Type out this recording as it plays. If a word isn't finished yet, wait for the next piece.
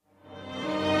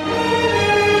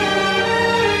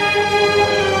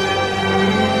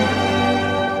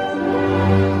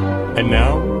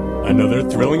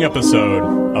thrilling episode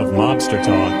of Mobster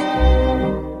Talk.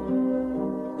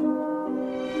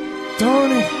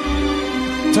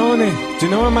 Tony, do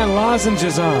you know where my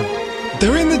lozenges are?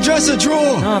 They're in the dresser drawer!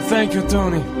 Oh, thank you,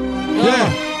 Tony.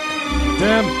 Yeah.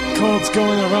 Damn cold's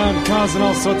going around causing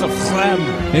all sorts of phlegm.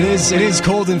 It is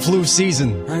cold and flu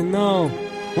season. I know.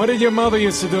 What did your mother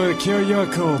used to do to cure your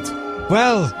cold?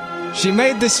 Well, she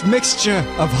made this mixture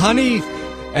of honey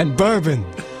and bourbon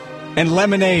and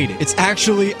lemonade. It's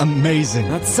actually amazing.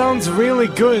 That sounds really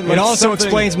good. It also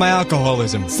explains my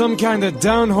alcoholism. Some kind of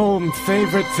down-home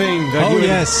favorite thing that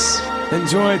you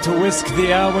enjoy to whisk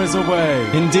the hours away.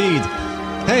 Indeed.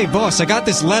 Hey, boss, I got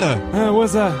this letter.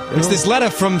 What's that? It's this letter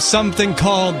from something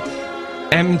called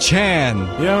M-Chan.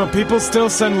 Yeah, people still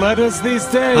send letters these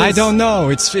days? I don't know.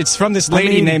 It's from this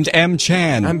lady named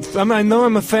M-Chan. I know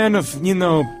I'm a fan of,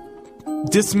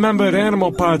 dismembered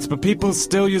animal parts, but people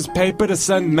still use paper to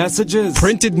send messages.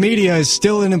 Printed media is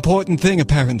still an important thing,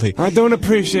 apparently. I don't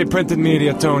appreciate printed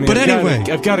media, Tony. But anyway.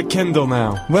 I've got a Kindle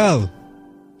now. Well,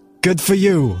 good for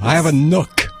you. I have a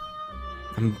Nook.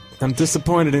 I'm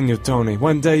disappointed in you, Tony.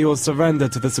 One day you will surrender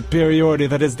to the superiority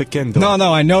that is the Kindle.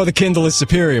 No, I know the Kindle is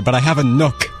superior, but I have a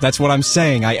Nook. That's what I'm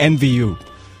saying. I envy you.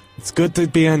 It's good to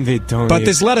be envied, Tony. But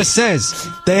this letter says,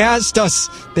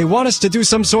 they want us to do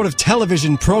some sort of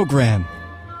television program.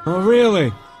 Oh,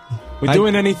 really? We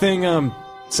doing anything,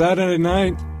 Saturday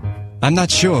night? I'm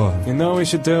not sure. You know what we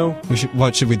should do?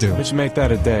 What should we do? We should make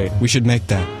that a date. We should make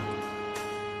that.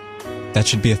 That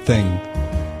should be a thing.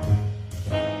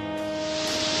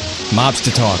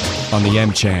 Mobster Talk on the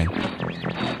M-Chan.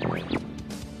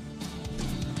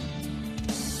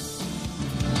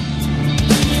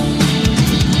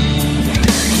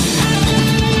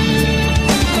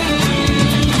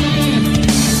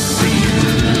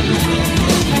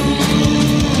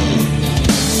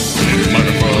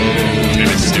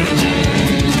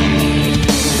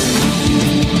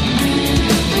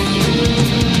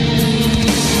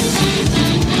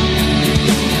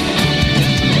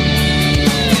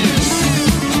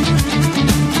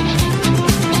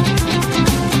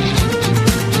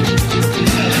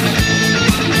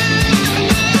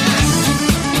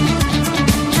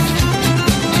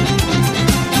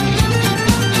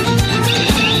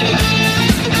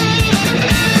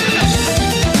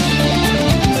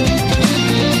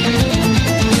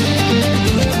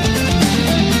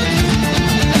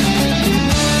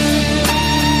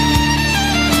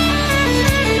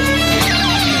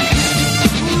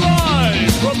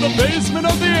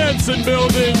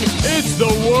 Building, it's the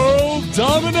World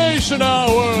Domination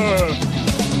Hour!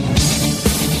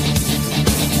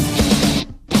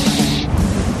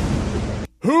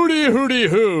 Hooty hooty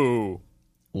hoo!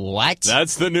 What?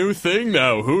 That's the new thing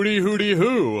now, hooty hooty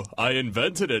hoo. I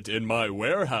invented it in my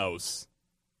warehouse.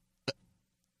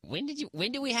 When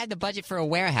did we have the budget for a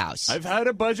warehouse? I've had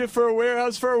a budget for a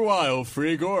warehouse for a while,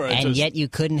 Freegor. And yet you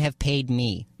couldn't have paid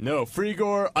me. No,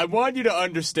 Freegor, I want you to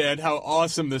understand how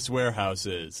awesome this warehouse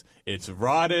is. It's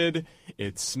rotted,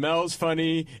 it smells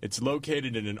funny, it's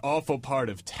located in an awful part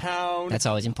of town. That's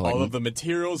always important. All of the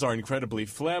materials are incredibly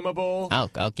flammable. Oh,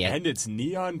 okay. And it's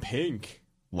neon pink.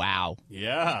 Wow.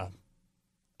 Yeah.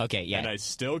 Okay, yeah. And I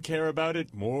still care about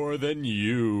it more than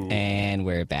you. And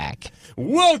we're back.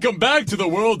 Welcome back to the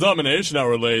World Domination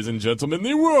Hour, ladies and gentlemen,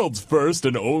 the world's first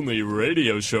and only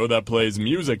radio show that plays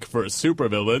music for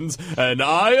supervillains. And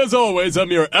I, as always, am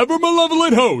your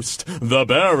ever-malevolent host, the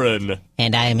Baron.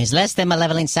 And I am his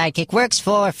less-than-malevolent sidekick, works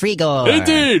for Freegor.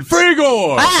 Indeed,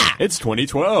 Freegor! Ah! It's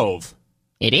 2012.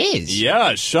 It is?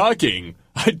 Yeah, shocking.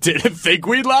 I didn't think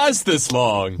we'd last this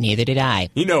long. Neither did I.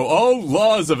 You know, all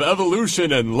laws of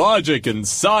evolution and logic and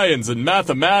science and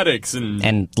mathematics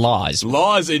and laws.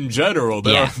 Laws in general.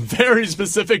 There are very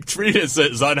specific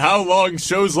treatises on how long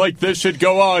shows like this should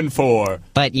go on for.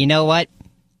 But you know what?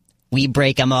 We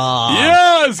break them all.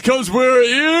 Yes, 'cause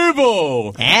we're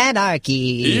evil. Anarchy.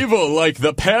 Evil like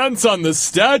the pants on the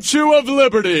Statue of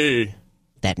Liberty.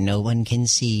 That no one can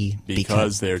see.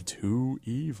 Because they're too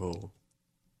evil.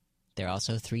 They're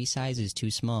also 3 sizes too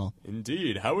small.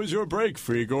 Indeed. How was your break,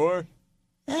 Freegor?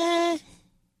 Have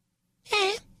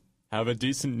a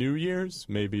decent New Year's?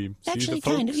 Maybe see Actually, the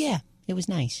folks? kind of, yeah. It was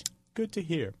nice. Good to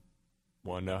hear.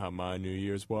 Want to know how my New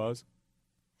Year's was?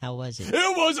 How was it?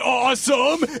 It was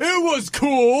awesome! It was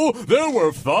cool! There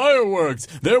were fireworks!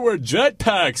 There were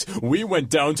jetpacks! We went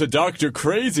down to Dr.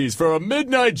 Crazy's for a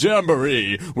midnight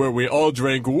jamboree, where we all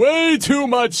drank way too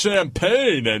much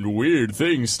champagne and weird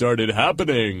things started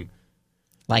happening.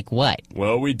 Like what?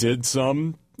 Well, we did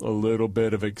a little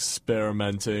bit of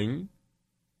experimenting.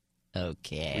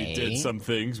 Okay. We did some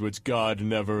things which God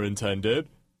never intended.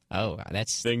 Oh,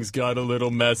 that's... Things got a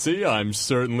little messy, I'm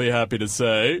certainly happy to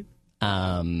say.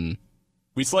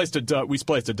 We spliced a dog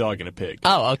and a pig.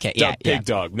 Oh, okay, yeah. Pig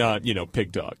dog, not,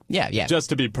 pig dog. Yeah. Just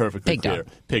to be perfectly Pig clear. dog.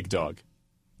 Pig dog.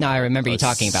 No, I remember you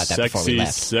talking about that before we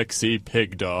left. Sexy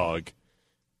pig dog.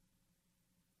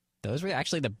 That was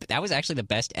actually the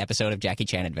best episode of Jackie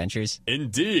Chan Adventures.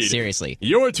 Indeed. Seriously.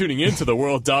 You're tuning into the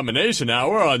World Domination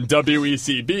Hour on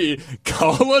WECB.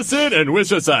 Call us in and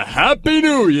wish us a Happy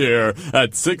New Year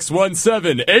at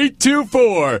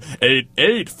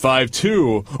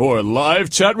 617-824-8852 or live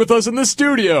chat with us in the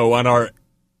studio on our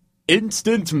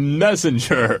instant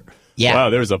messenger. Yeah.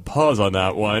 Wow, there's a pause on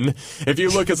that one. If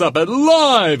you look us up at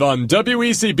Live on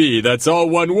WECB, that's all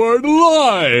one word,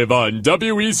 Live on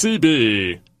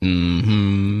WECB.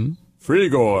 Mm-hmm.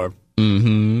 Freegor.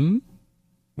 Mm-hmm.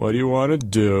 What do you want to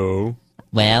do?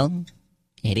 Well,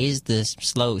 it is the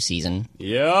slow season.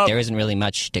 Yep. There isn't really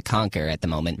much to conquer at the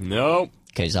moment. Nope.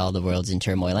 Because all the world's in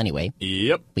turmoil anyway.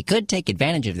 Yep. We could take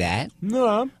advantage of that.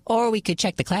 No. Or we could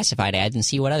check the classified ads and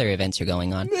see what other events are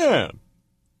going on. Yeah.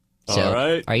 So, all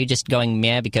right. Are you just going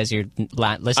meh because you're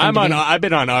listening to me? I've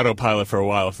been on autopilot for a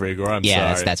while, Freegor. I'm sorry.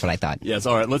 Yeah, that's what I thought. Yes,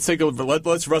 all right. Let's take a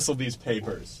let's rustle these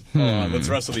papers. Let's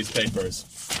rustle these papers.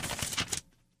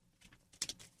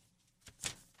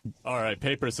 All right,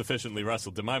 paper sufficiently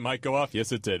rustled. Did my mic go off?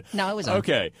 Yes, it did. No, it was on.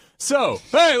 Okay. So,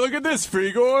 hey, look at this,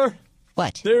 Freegor.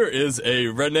 What? There is a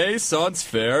Renaissance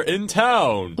fair in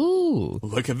town. Ooh.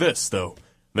 Look at this, though.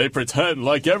 They pretend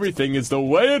like everything is the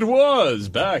way it was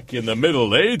back in the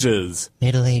Middle Ages.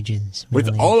 Middle Ages.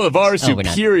 With all of our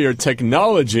superior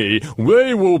technology,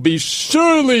 we will be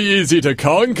surely easy to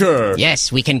conquer.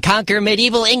 Yes, we can conquer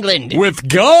medieval England. With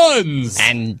guns!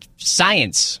 And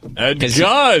science. And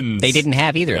guns! They didn't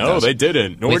have either of those. No, they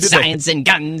didn't. Nor With did science and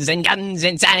guns and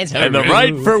science. And the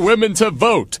right for women to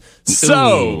vote.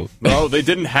 So, well, they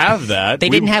didn't have that. They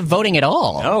didn't have voting at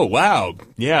all. Oh, wow.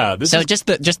 Yeah.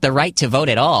 Just the right to vote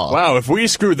at all. Wow, if we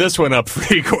screw this one up,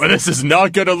 Freegor, this is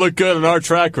not going to look good on our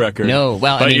track record. No,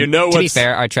 well, but to be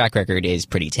fair, our track record is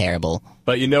pretty terrible.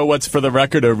 But you know what's, for the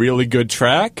record, a really good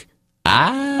track?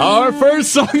 Our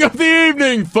first song of the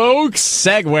evening, folks!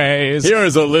 Segways.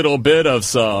 Here's a little bit of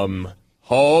some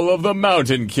Hall of the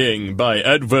Mountain King by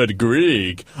Edvard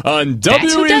Grieg on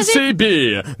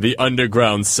WECB, the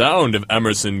underground sound of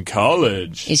Emerson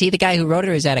College. Is he the guy who wrote it,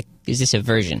 or is this a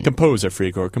version? Composer,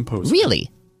 Freegor, composer. Really?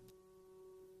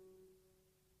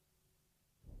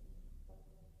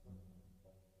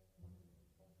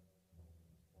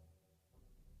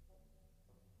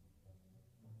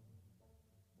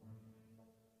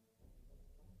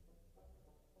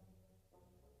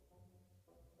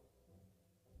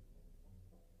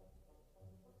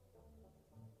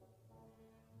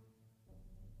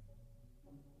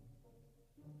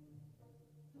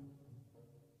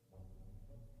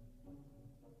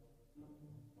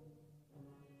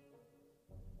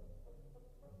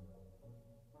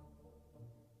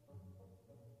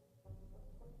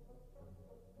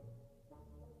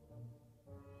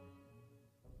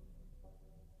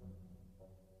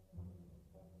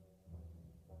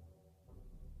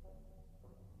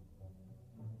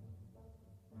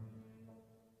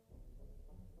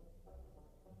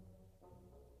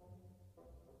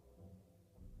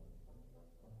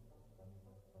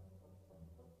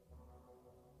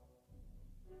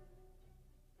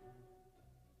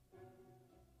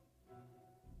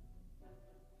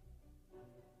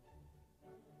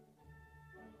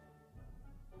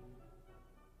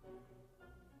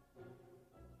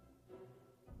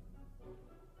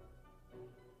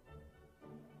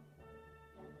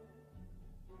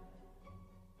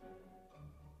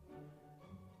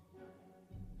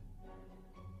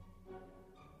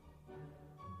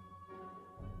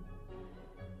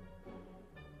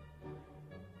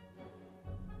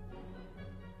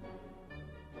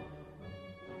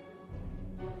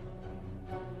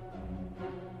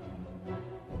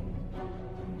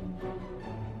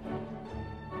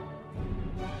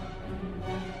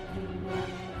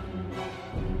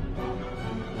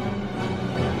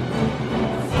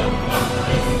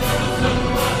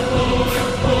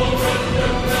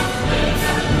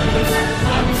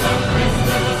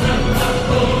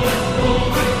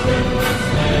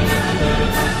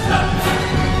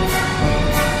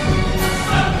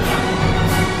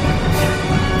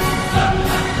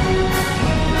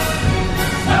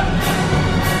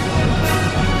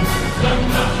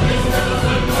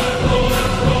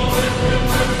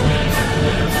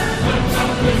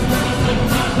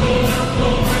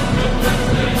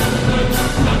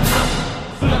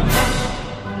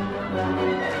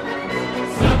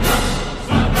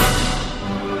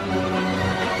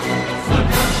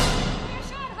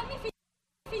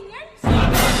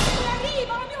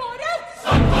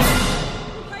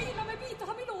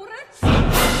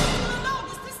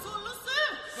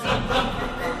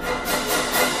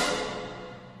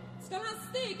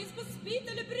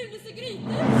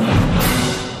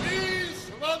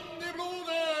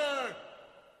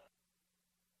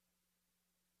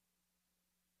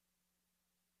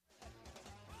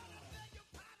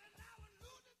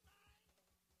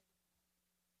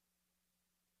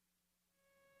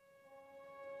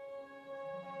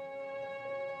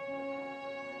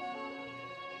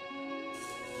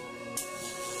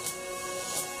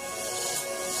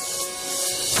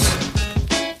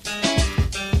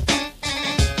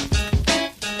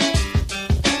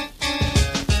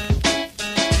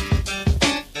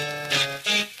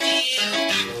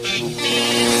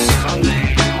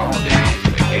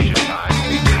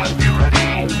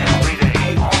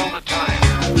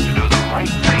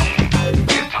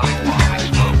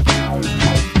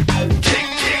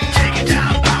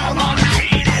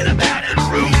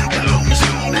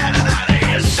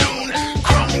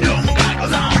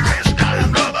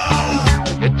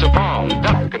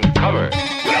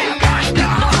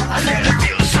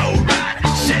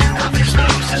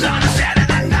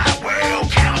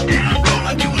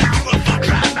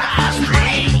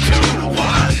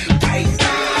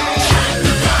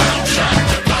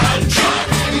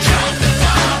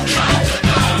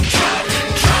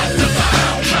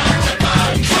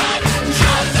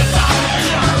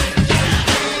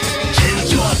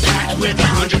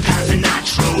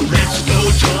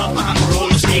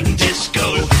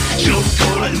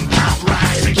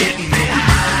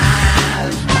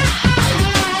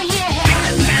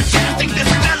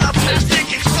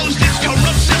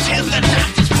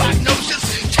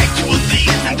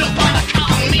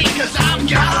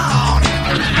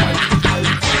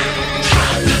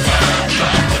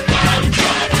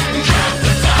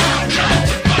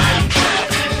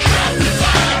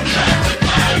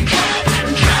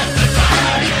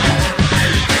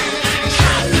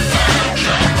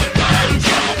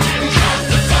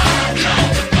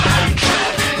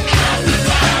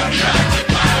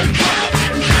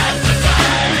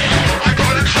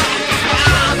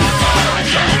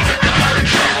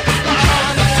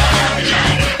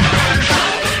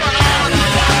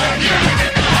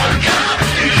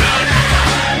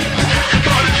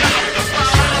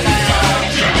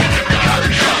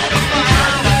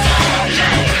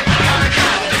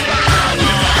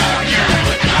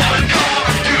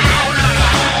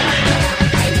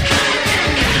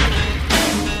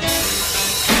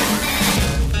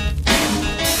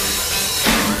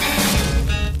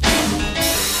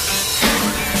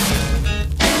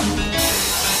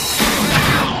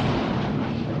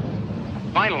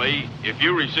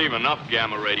 receive enough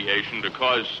gamma radiation to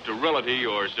cause sterility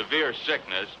or severe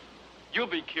sickness, you'll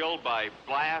be killed by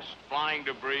blast, flying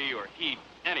debris, or heat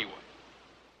anyway.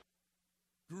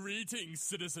 Greetings,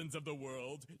 citizens of the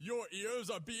world. Your ears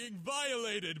are being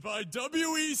violated by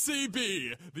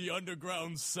WECB, the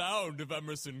underground sound of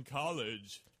Emerson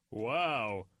College.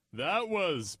 Wow, that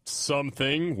was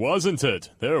something, wasn't it?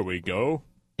 There we go.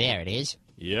 There it is.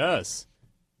 Yes.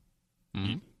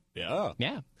 Mm-hmm. Yeah.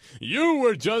 Yeah. You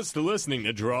were just listening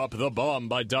to Drop the Bomb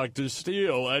by Dr.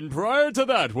 Steele, and prior to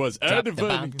that was Drop the Edvard...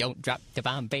 bomb, don't drop the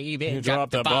bomb, baby.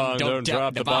 Drop the bomb, don't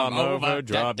drop the bomb over,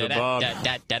 drop the bomb.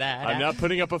 I'm I'm not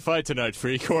putting up a fight tonight,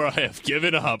 Freegor. I have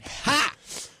given up. Ha!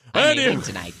 I'm Anyway- in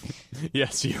tonight.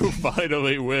 Yes, you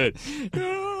finally win.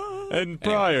 And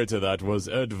prior to that was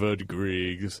Edvard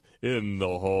Grieg's In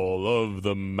the Hall of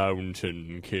the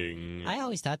Mountain King. I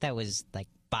always thought that was like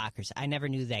Bach or I never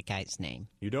knew that guy's name.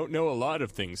 You don't know a lot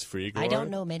of things, Freegor. I don't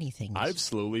know many things. I've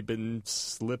slowly been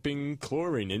slipping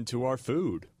chlorine into our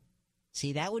food.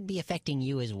 See, that would be affecting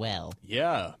you as well.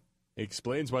 Yeah.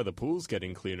 Explains why the pool's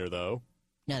getting cleaner, though.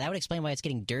 No, that would explain why it's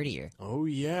getting dirtier. Oh,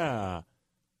 yeah.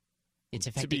 It's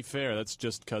To affecting... be fair, that's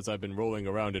just because I've been rolling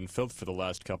around in filth for the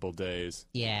last couple days.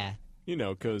 Yeah, You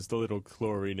know, because the little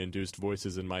chlorine-induced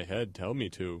voices in my head tell me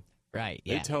to. right,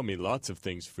 They yeah. tell me lots of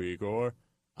things, Freegor.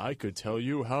 I could tell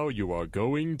you how you are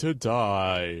going to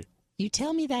die. You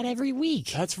tell me that every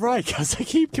week. That's right, because I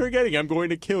keep forgetting I'm going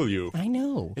to kill you. I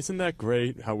know. Isn't that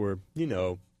great how we're,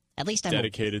 At least I'm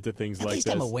dedicated to things At like least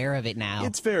this? I'm aware of it now.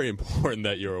 It's very important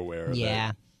that you're aware of it.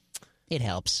 Yeah, it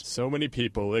helps. So many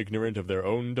people ignorant of their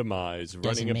own demise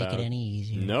Doesn't running make about. it any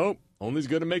easier. Nope, only's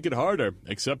going to make it harder.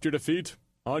 Accept your defeat,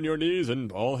 on your knees,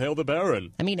 and all hail the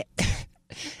Baron. I mean,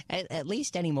 at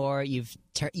least anymore you've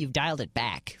dialed it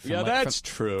back. Yeah, that's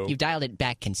true. You've dialed it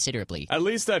back considerably. At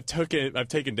least I've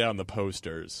taken down the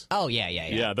posters. Oh yeah.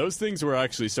 Yeah, those things were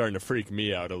actually starting to freak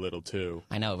me out a little too.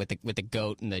 I know with the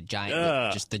goat and the giant, Yeah.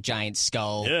 just the giant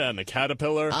skull. Yeah, and the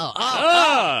caterpillar.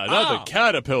 Oh, The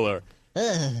caterpillar.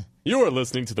 Ugh. You are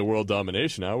listening to the World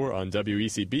Domination Hour on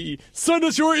WECB. Send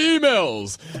us your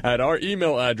emails at our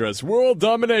email address,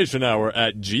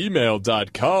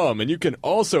 worlddominationhour@gmail.com. And you can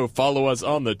also follow us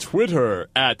on the Twitter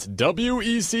at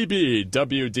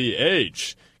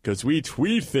WECBWDH, because we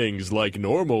tweet things like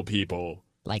normal people.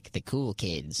 Like the cool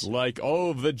kids. Like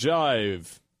all of the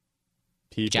jive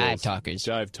people. Jive talkers.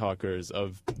 Jive talkers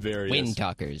of various... Wind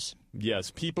talkers.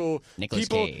 Yes, people Nicolas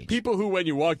Cage. people who when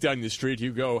you walk down the street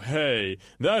you go, hey,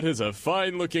 that is a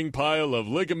fine-looking pile of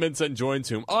ligaments and joints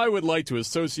whom I would like to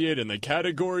associate in the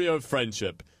category of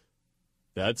friendship.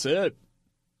 That's it.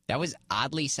 That was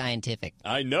oddly scientific.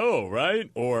 I know, right?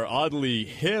 Or oddly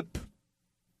hip.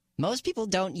 Most people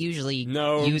don't usually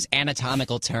No. use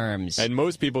anatomical terms. And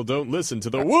most people don't listen to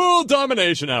the World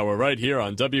Domination Hour right here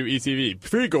on WECV.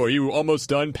 Freegor, you almost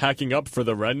done packing up for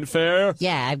the Renn Fair?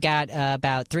 Yeah, I've got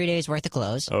about 3 days worth of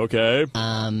clothes. Okay.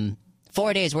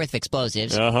 4 days worth of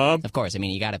explosives. Uh-huh. Of course, I mean,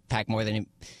 you got to pack more than...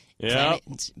 Yeah.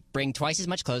 Bring twice as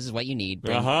much clothes as what you need.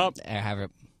 Bring, Uh-huh.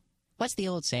 What's the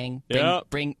old saying? Yeah.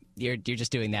 You're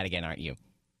just doing that again, aren't you?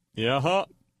 Yeah.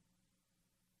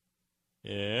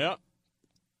 Yeah.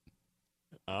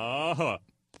 Uh-huh.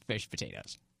 Fish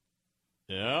potatoes.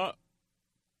 Yeah.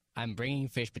 I'm bringing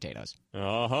fish potatoes.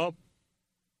 Uh-huh.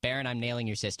 Baron, I'm nailing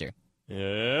your sister.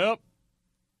 Yep.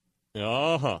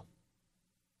 Uh-huh.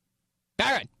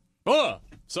 Baron! Oh,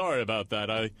 sorry about that.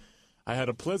 I had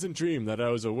a pleasant dream that I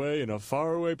was away in a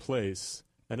faraway place,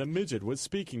 and a midget was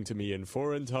speaking to me in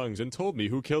foreign tongues and told me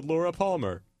who killed Laura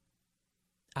Palmer.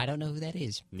 I don't know who that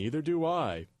is. Neither do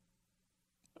I.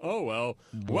 Oh, well.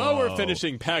 While we're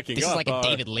finishing packing This up is like a our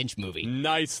David Lynch movie.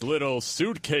 nice little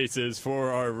suitcases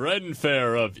for our Renn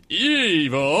Fair of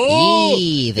evil.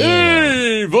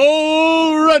 Evil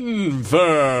Renn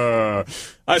Fair.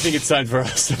 I think it's time for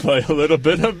us to play a little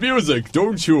bit of music.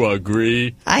 Don't you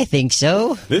agree? I think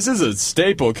so. This is a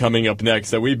staple coming up next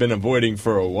that we've been avoiding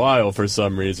for a while for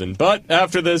some reason. But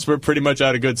after this, we're pretty much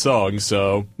out of good songs,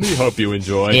 so we hope you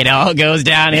enjoy. It all goes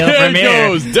downhill from It here.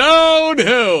 goes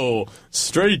downhill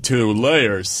straight to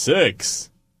layer 6.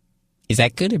 Is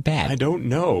that good or bad? I don't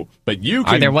know, but you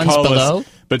can Are there ones call below? us.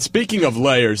 But speaking of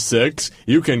layer 6,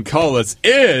 you can call us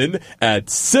in at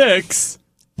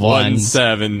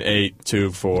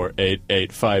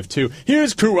 617-824-8852.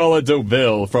 Here's Cruella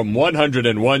DeVille from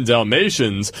 101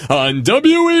 Dalmatians on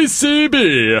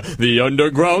WECB, the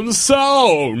underground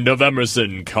sound of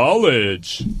Emerson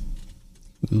College.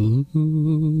 Ooh.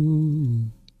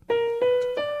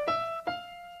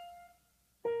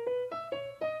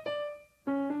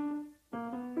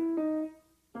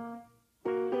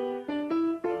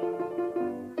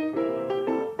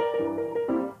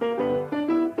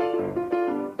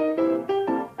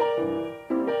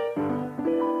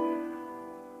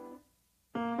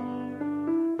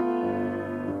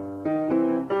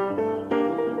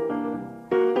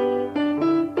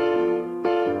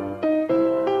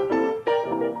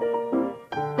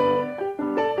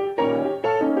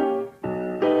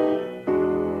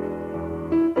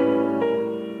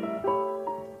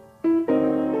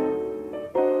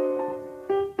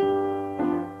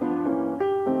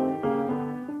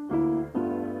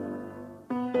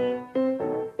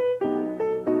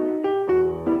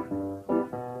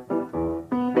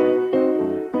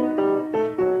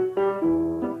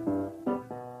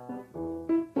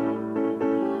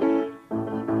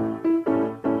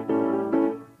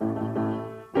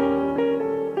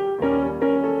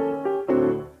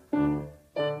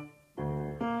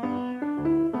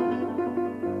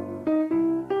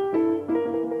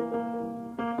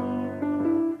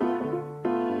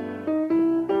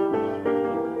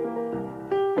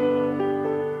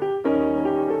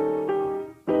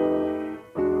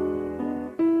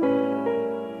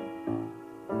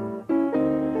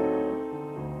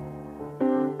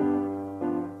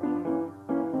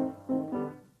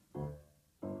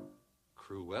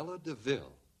 Cruella de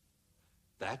Vil.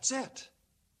 That's it.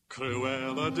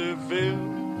 Cruella de Vil,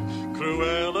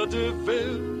 Cruella de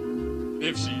Vil.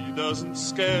 If she doesn't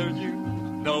scare you,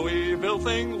 no evil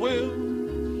thing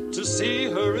will. To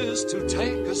see her is to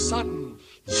take a sudden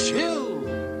chill.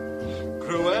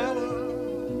 Cruella,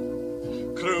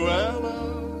 Cruella.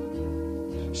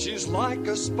 She's like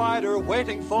a spider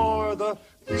waiting for the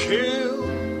kill.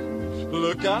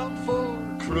 Look out for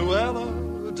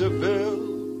Cruella de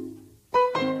Vil.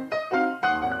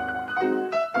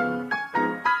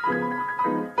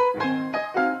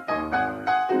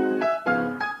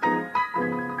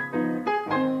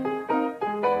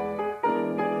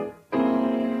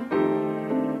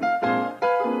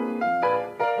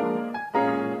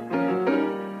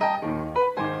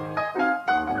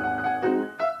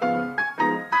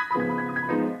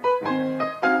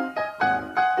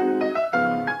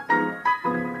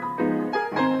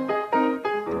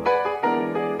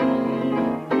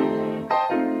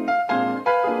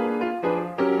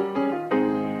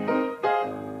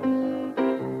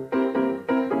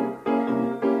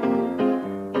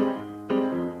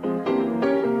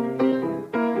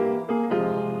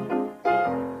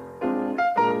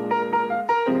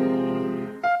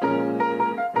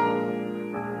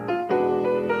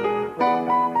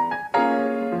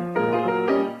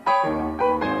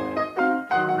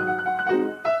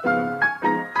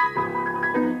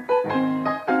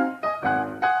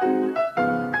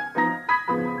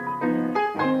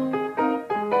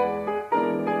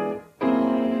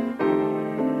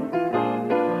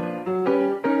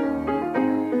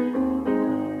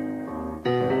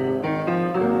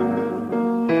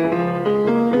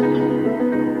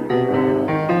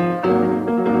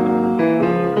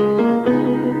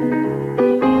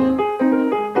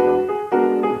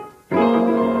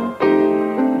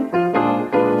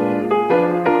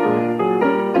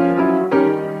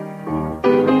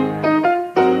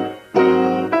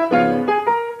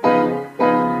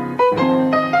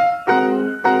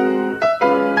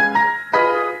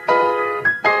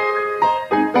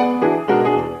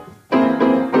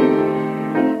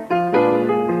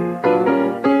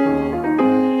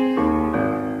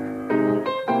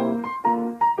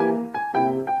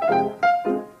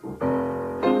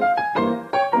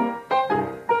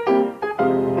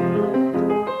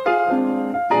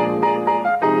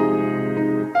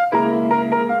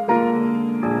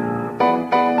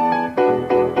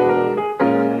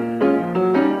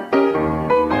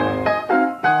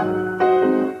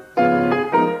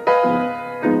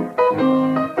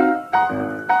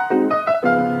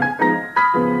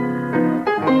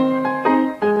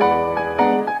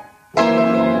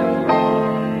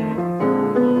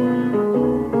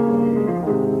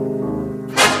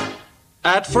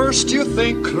 At first you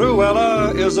think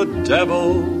Cruella is a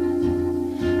devil,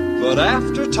 but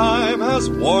after time has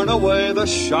worn away the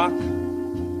shock,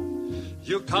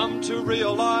 you come to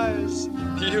realize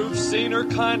you've seen her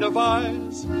kind of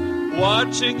eyes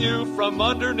watching you from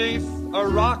underneath a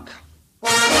rock.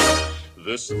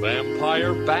 This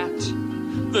vampire bat,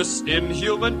 this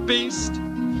inhuman beast,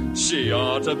 she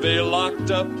ought to be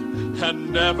locked up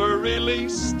and never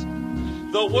released.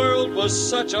 The world was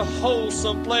such a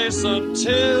wholesome place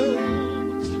until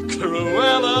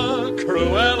Cruella,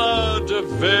 Cruella de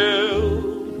Vil.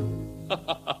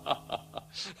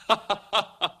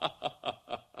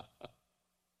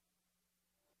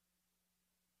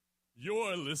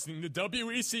 You're listening to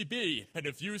WECB, and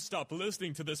if you stop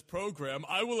listening to this program,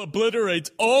 I will obliterate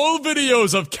all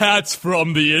videos of cats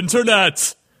from the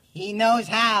internet. He knows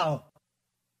how.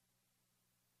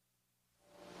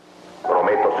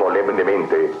 Prometo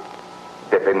solemnemente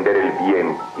defender el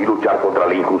bien y luchar contra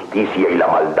la injusticia y la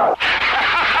maldad.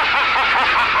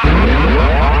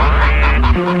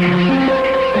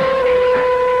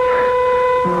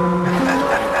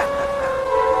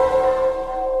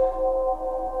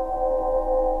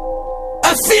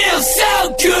 I feel so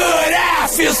good, I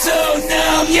feel so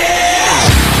numb, yeah!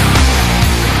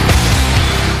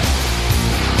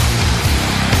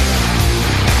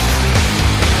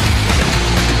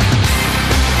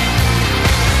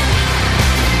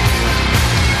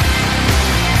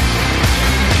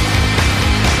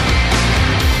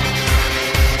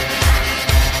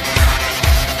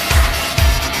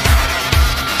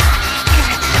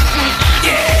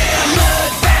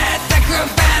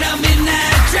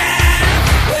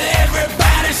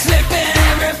 Everybody slipping,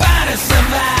 everybody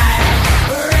survive.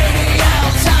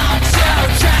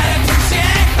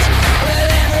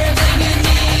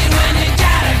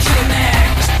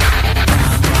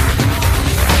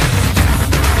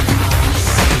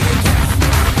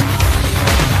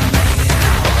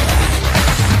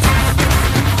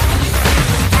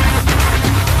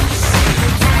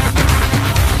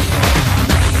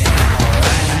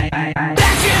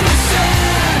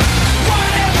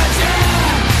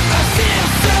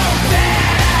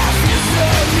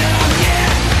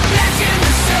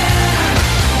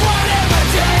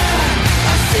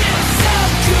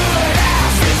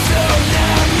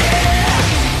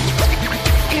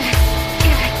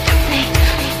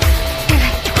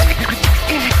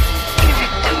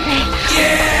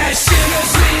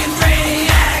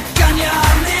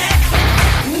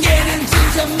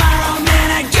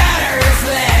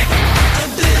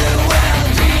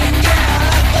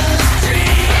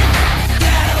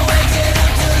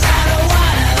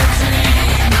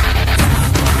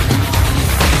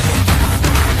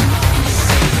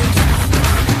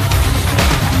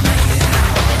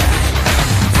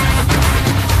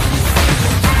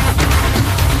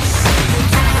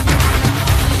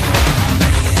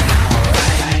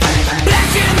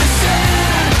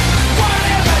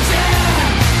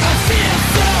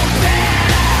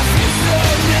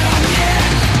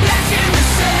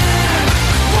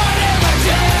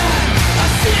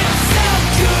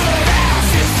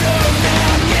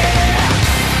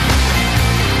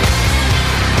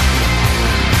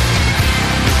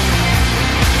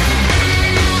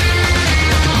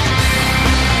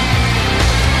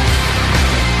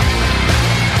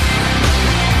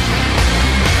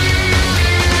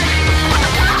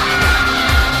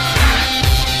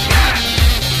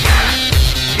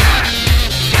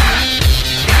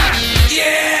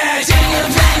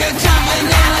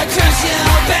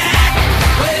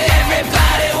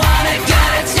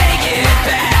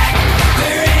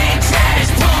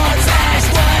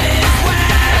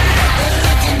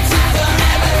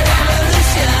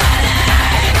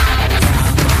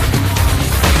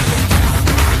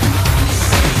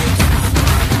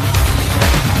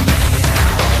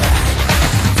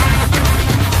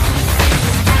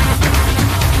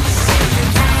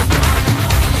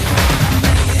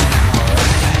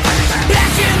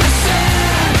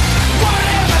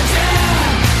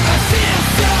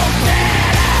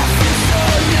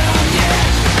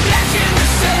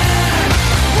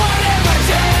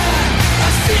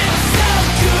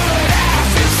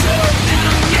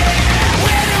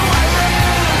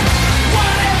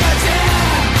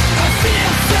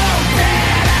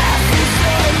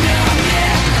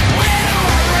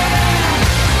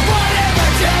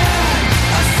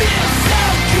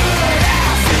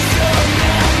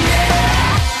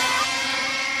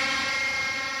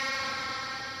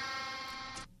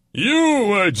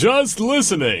 were just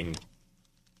listening.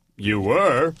 You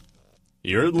were.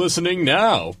 You're listening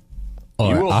now.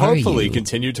 Or you will are hopefully you?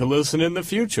 continue to listen in the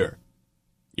future.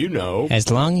 You know.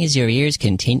 As long as your ears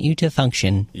continue to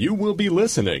function. You will be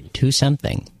listening. To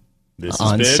something. This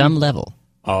on has been some level.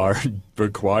 Our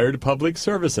required public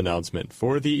service announcement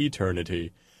for the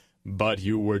eternity. But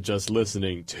you were just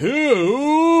listening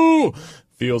to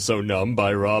Feel So Numb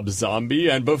by Rob Zombie,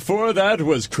 and before that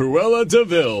was Cruella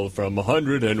DeVille from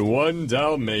 101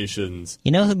 Dalmatians.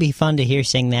 You know who'd be fun to hear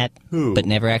sing that? Who? But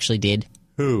never actually did?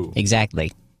 Who?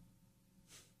 Exactly.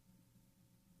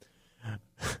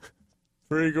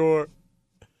 Freegor,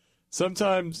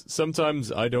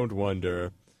 sometimes I don't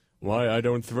wonder why I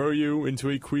don't throw you into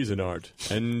a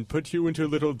Cuisinart and put you into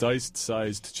little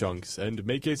diced-sized chunks and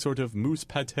make a sort of mousse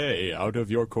pâté out of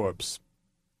your corpse.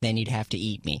 Then you'd have to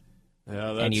eat me.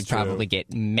 Yeah, that's and you'd true. probably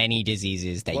get many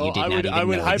diseases that you did not even I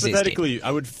would know hypothetically,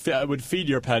 existed. I would feed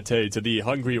your pâté to the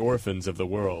hungry orphans of the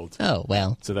world. Oh,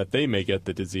 well. So that they may get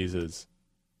the diseases.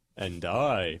 And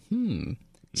die.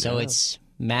 So it's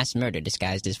mass murder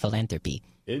disguised as philanthropy.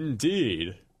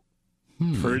 Indeed.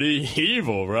 Pretty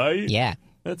evil, right? Yeah.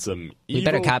 That's some We evil...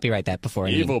 better copyright that before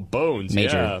any Evil bones,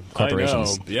 major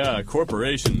corporations. I know. Yeah,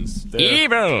 corporations. They're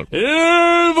Evil!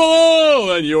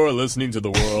 Evil! And you're listening to the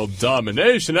World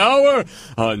Domination Hour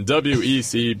on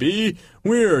WECB.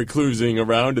 We're cruising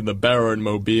around in the Baron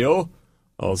Mobile,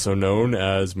 also known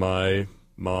as my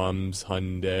mom's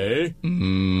Hyundai,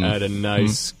 at a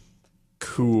nice,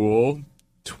 cool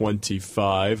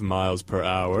 25 miles per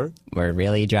hour. We're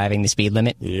really driving the speed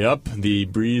limit? Yep, the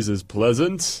breeze is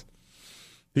pleasant.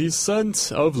 The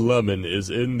scent of lemon is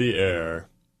in the air.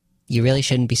 You really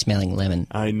shouldn't be smelling lemon.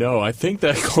 I know. I think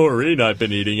that chlorine I've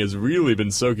been eating has really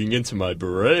been soaking into my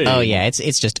brain. Oh, yeah.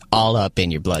 It's just all up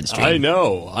in your bloodstream. I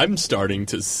know. I'm starting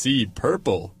to see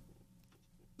purple.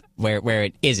 Where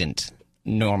it isn't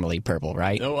normally purple,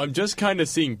 right? No, I'm just kind of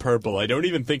seeing purple. I don't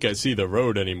even think I see the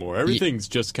road anymore. Everything's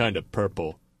just kind of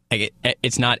purple.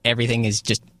 It's not everything is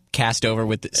just cast over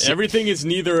with the... Everything is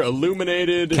neither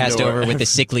illuminated... Cast over with the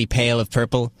sickly pale of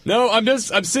purple? No, I'm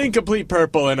seeing complete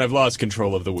purple, and I've lost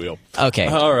control of the wheel. Okay.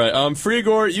 All right,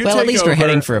 Freegor, you take over. Well, at least we're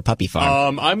heading for a puppy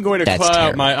farm. I'm going to That's claw out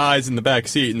terrible. my eyes in the back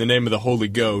seat in the name of the Holy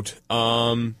Goat.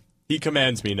 He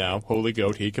commands me now. Holy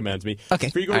Goat, he commands me. Okay.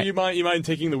 Freegor, right. you mind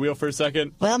taking the wheel for a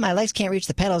second? Well, my legs can't reach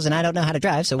the pedals, and I don't know how to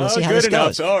drive, so we'll see how good this enough.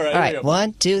 goes. All right, All here we right, go.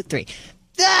 1, 2, 3.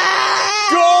 Goat!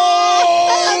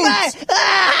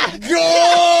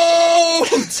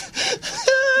 Goat!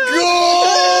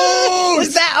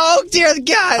 Was that? Oh, dear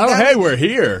God. Oh, hey, we're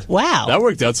here. Wow. That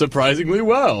worked out surprisingly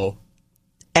well.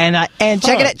 And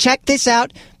check this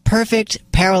out.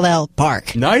 Perfect parallel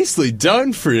park. Nicely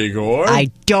done, Freegor. I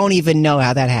don't even know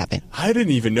how that happened. I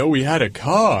didn't even know we had a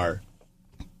car.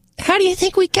 How do you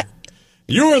think we got...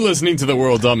 You're listening to the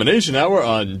World Domination Hour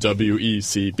on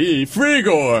WECB.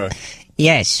 Freegor!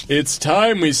 Yes. It's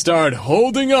time we start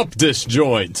holding up this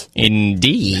joint.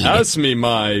 Indeed. Pass me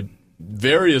my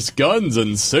various guns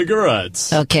and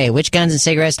cigarettes. Okay, which guns and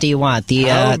cigarettes do you want?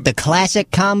 The classic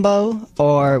combo,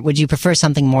 or would you prefer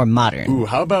something more modern? Ooh,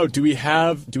 how about do we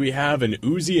have an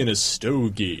Uzi and a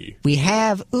stogie? We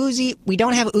have Uzi. We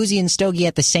don't have Uzi and stogie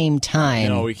at the same time.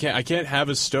 No, we can't. I can't have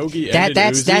a stogie and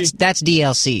that's an Uzi. that's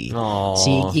DLC. Aww.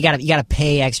 See, you gotta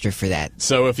pay extra for that.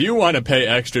 So if you want to pay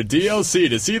extra DLC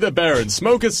to see the Baron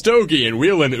smoke a stogie and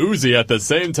wheel an Uzi at the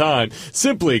same time,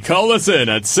 simply call us in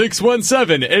at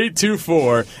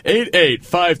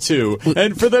 617-824-8852,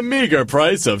 and for the meager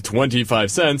price of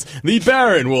 25 cents, the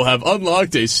Baron will have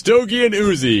unlocked a stogie and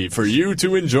Uzi for you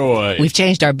to enjoy. We've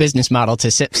changed our business model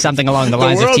to something along the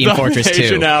lines of Team Fortress 2. The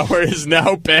World Domination Hour is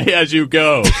now pay as you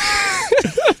go.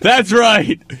 That's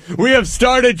right. We have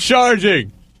started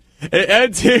charging. It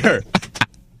ends here.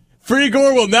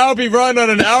 Freegor will now be run on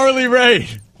an hourly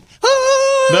rate.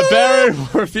 The Baron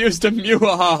will refuse to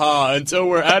mew-ha-ha until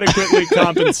we're adequately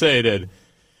compensated.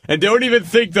 And don't even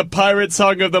think the Pirate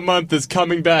Song of the Month is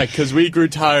coming back, because we grew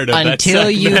tired of that Until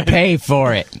you segment. pay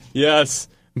for it. Yes,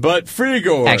 but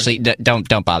Freegor... Actually, don't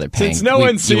bother paying. Since no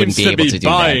one you seems wouldn't be to able be to do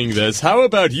buying that. this, how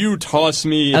about you toss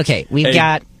me... Okay, we've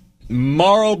got...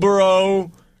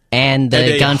 Marlboro... And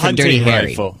the gun from Dirty Harry.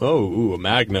 Rifle. Oh, ooh, a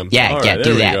Magnum. Yeah, All yeah, right,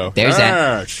 do there that. we go. There's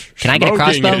that. Can I get a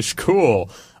crossbow? Smoking is cool.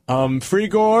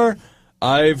 Freegor,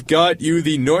 I've got you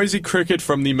the Noisy Cricket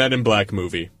from the Men in Black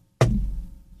movie.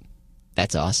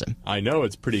 That's awesome. I know,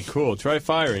 it's pretty cool. Try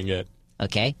firing it.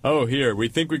 Okay. Oh, here, we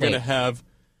think we're going to have...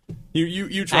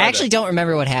 You try I actually don't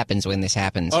remember what happens when this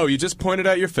happens. Oh, you just pointed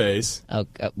at your face. Oh,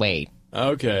 wait.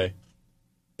 Okay.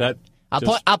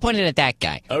 I'll point it at that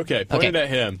guy. Okay, point it at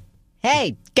him.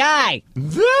 Hey, guy!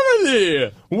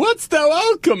 Verily! What's thou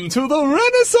welcome to the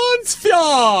Renaissance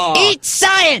Fair? Eat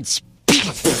science!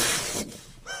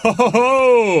 Ho ho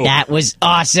ho! That was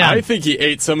awesome! I think he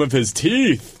ate some of his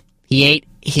teeth. He ate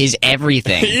his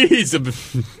everything. He's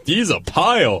a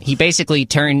pile. He basically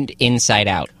turned inside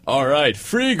out. All right,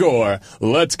 Freegor,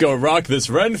 let's go rock this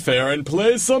Renn Fair and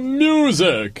play some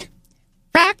music.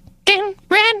 Rockin'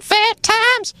 Renn Fair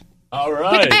times! All With the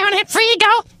right. Baron and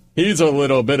Freegor! Here's a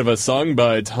little bit of a song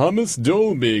by Thomas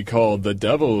Dolby called The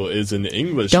Devil is an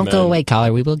Englishman. Don't go away,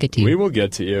 caller. We will get to you. We will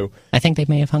get to you. I think they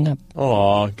may have hung up.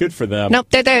 Aw, good for them. Nope,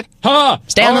 they're there. Ha!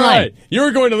 Stay on the line. Right.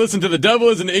 You're going to listen to The Devil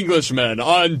is an Englishman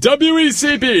on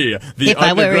WECB, the If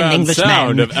I were an underground Englishman.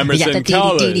 sound of Emerson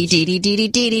College.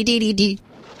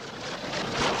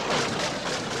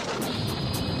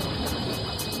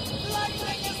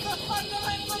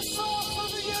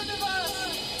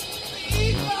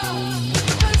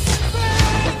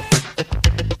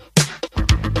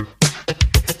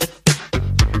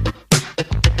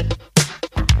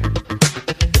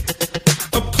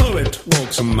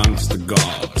 Walks amongst the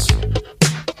gods,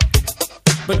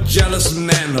 but jealous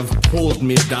men have pulled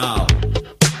me down.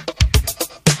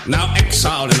 Now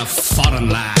exiled in a foreign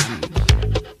land,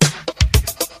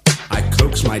 I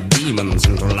coax my demons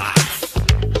into life,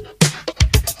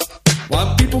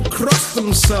 while people cross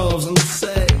themselves and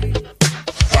say,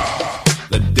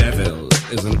 the devil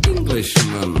is an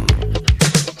Englishman.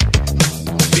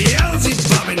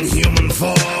 Beelzebub in human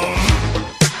form,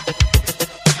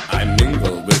 I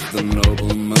mingle with the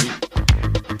nobleman.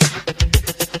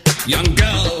 Young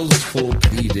girls fall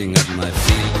pleading at my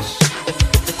feet,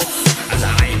 as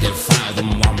I defile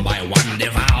them one by one,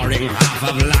 devouring half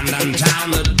of London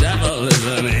town. The devil is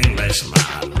an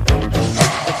Englishman.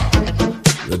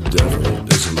 The devil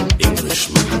is an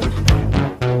Englishman.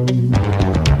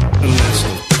 A nest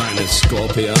of tiny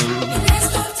scorpions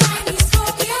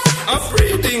are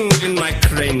breeding in my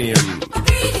cranium.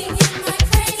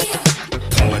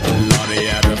 Poet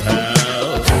laureate of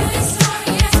hell.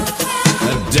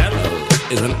 The devil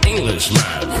is an Englishman.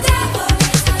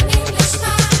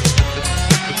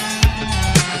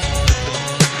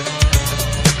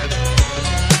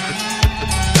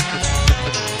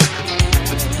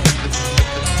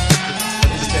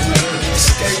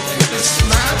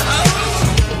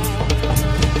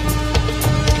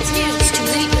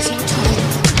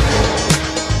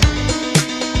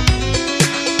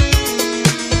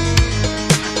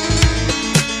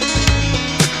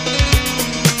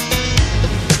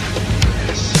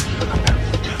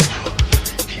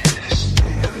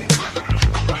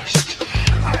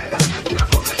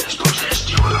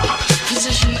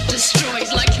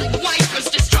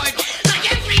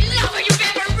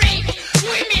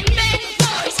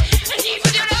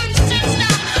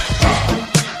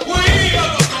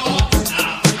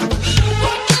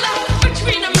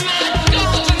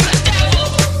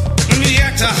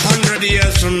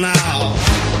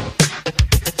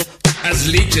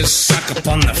 Suck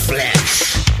upon the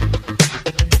flesh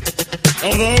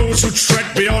of those who tread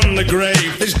beyond the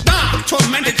grave. This dark,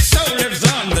 tormented soul lives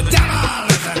on. The devil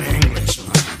is an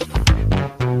Englishman.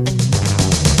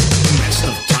 Nest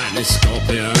of tiny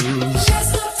scorpions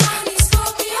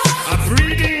are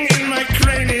breeding in my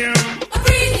cranium.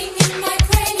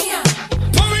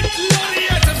 Poet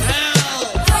laureate of hell.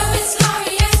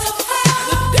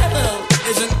 The devil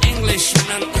is an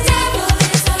Englishman.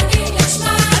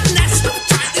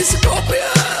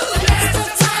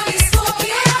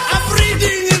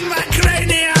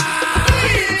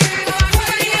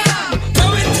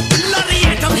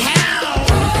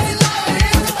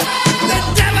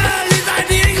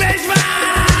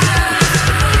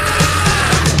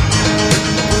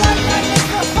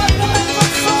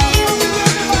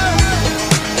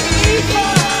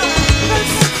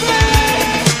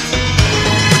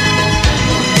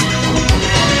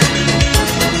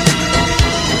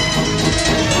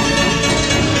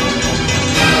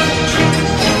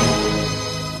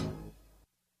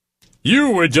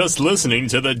 You were just listening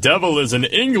to The Devil is an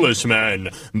Englishman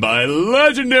by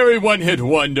legendary one-hit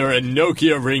wonder and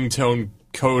Nokia ringtone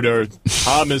coder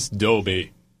Thomas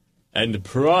Dolby. And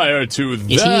prior to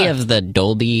that... Is he of the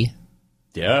Dolby?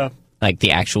 Yeah. Like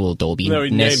the actual Dolby? No, he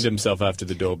named himself after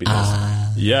the Dolby.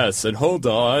 Yes, and hold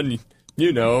on.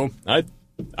 You know, I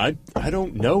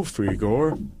don't know,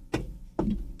 Freegor.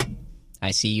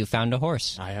 I see you found a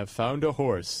horse. I have found a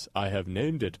horse. I have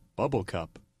named it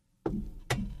Bubblecup.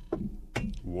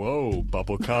 Whoa,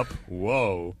 Bubblecup.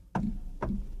 Whoa.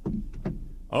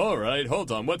 All right,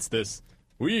 hold on. What's this?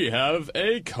 We have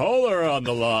a caller on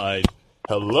the line.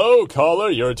 Hello, caller.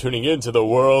 You're tuning in to the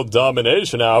World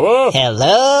Domination Hour.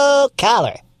 Hello,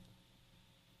 caller.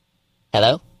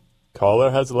 Hello?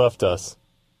 Caller has left us.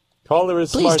 Caller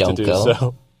is Please smart to don't do go.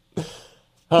 so.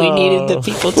 We needed the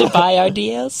people to buy our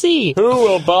DLC. Who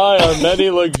will buy our many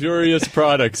luxurious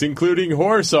products, including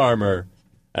horse armor?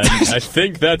 And I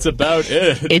think that's about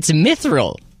it. It's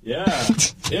mithril. Yeah.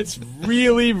 It's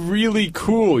really, really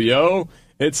cool, yo.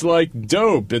 It's like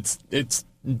dope. It's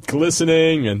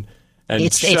glistening and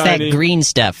It's shiny. that green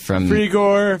stuff from...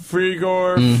 Freegor.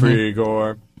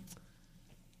 Freegor.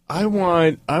 I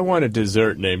want a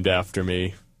dessert named after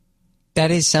me. That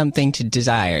is something to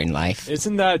desire in life.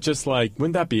 Isn't that just like,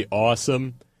 wouldn't that be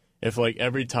awesome if like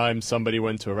every time somebody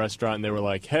went to a restaurant and they were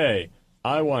like, hey,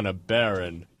 I want a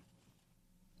Baron.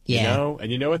 Yeah. You know?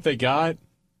 And you know what they got?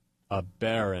 A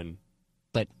Baron.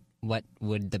 But what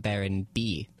would the Baron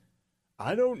be?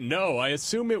 I don't know. I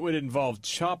assume it would involve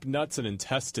chopped nuts and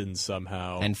intestines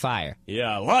somehow. And fire.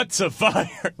 Yeah, lots of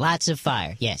fire. Lots of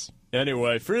fire, yes.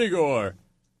 Anyway, Freegor.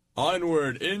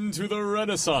 Onward into the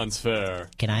Renaissance Fair.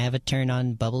 Can I have a turn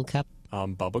on Bubble Cup?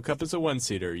 Bubble Cup is a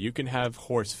one-seater. You can have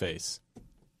Horseface.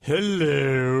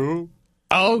 Hello.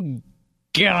 Oh,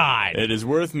 God. It is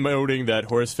worth noting that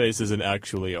Horseface isn't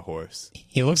actually a horse.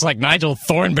 He looks like Nigel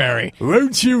Thornberry.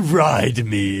 Won't you ride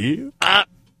me?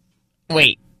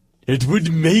 Wait. It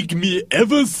would make me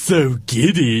ever so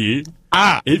giddy.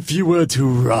 If you were to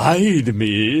ride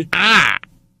me.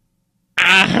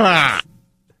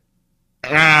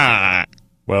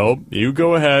 Well, you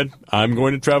go ahead. I'm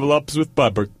going to travel up with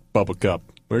Bubble Cup.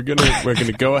 We're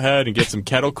gonna go ahead and get some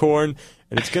kettle corn,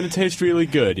 and it's gonna taste really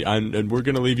good. And we're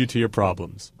gonna leave you to your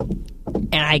problems.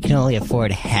 And I can only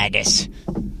afford haggis.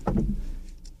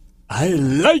 I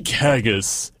like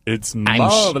haggis. It's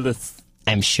marvelous.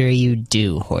 I'm sure you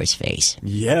do, Horseface.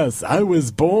 Yes, I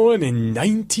was born in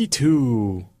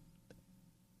 92.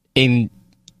 In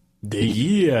the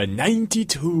year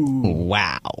 92.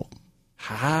 Wow.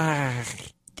 Ah.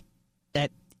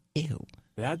 Ew.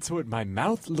 That's what my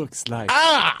mouth looks like.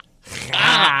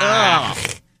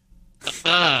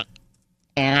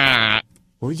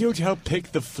 Will you help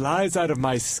pick the flies out of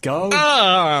my skull?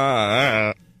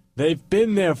 They've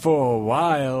been there for a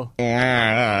while.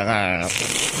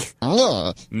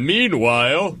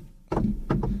 Meanwhile...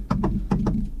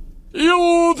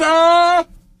 You there?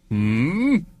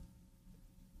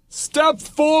 Step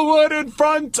forward in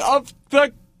front of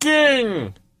the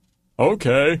king.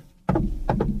 Okay.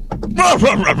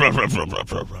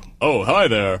 Oh, hi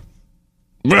there.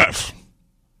 Yes.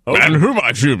 Oh. And who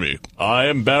might you be? I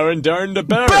am Baron .Baron.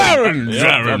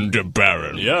 Baron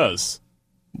 .Baron. Yes.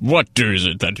 What is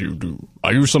it that you do?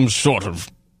 Are you some sort of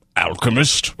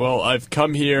alchemist? Well, I've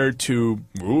come here to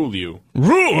rule you.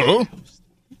 Rule?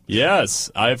 Yes,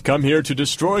 I've come here to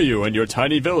destroy you and your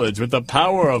tiny village with the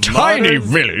power of Tiny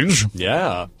village?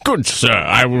 Yeah. Good sir,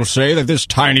 I will say that this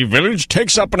tiny village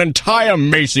takes up an entire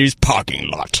Macy's parking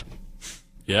lot.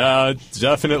 Yeah, it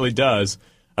definitely does.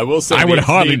 I will say... I would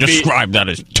hardly describe that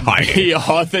as tiny. The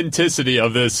authenticity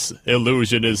of this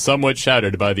illusion is somewhat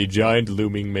shattered by the giant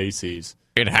looming Macy's.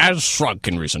 It has shrunk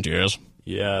in recent years.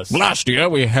 Yes. Last year,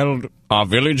 we held our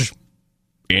village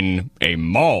in a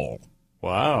mall.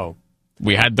 Wow.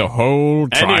 We had the whole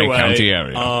Tri-County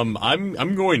area.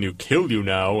 I'm going to kill you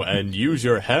now and use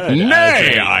your head.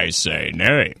 Nay, I say,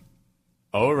 nay.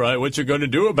 All right, what you going to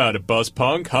do about it,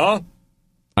 Buspunk, huh?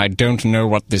 I don't know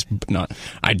what this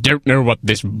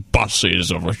bus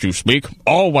is of which you speak,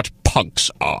 or what punks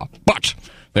are. But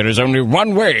there is only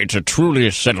one way to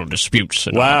truly settle disputes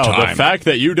in our time. Wow, the fact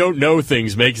that you don't know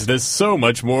things makes this so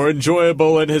much more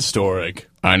enjoyable and historic.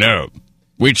 I know.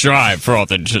 We strive for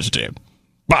authenticity.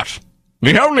 But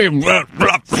the only...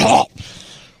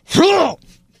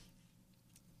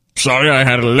 Sorry, I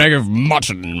had a leg of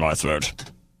mutton in my throat.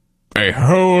 A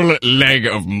whole leg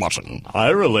of mutton. I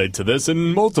relate to this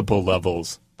in multiple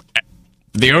levels.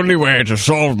 The only way to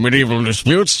solve medieval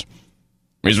disputes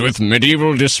is with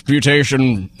medieval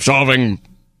disputation-solving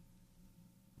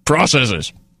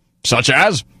processes, such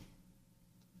as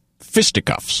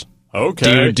fisticuffs.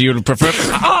 Okay. Do you prefer...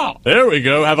 There we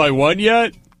go. Have I won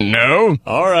yet? No.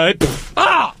 All right.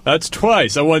 That's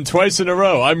twice. I won twice in a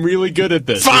row. I'm really good at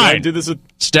this. Fine. Do this with...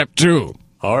 Step 2.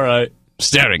 All right.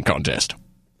 Staring contest.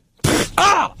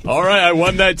 All right, I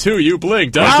won that too. You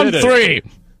blinked. Round 3.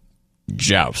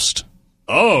 Joust.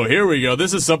 Oh, here we go.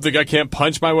 This is something I can't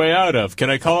punch my way out of. Can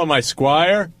I call on my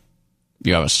squire?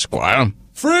 You have a squire?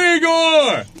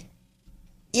 Freegor!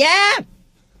 Yeah?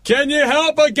 Can you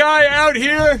help a guy out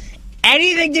here?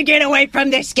 Anything to get away from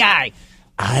this guy.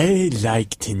 I like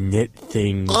to knit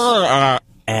things.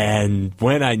 And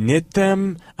when I knit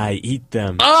them, I eat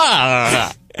them.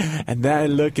 And then I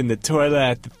look in the toilet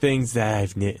at the things that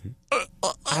I've knit.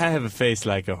 I have a face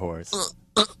like a horse.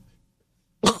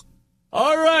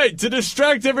 Alright, to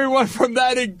distract everyone from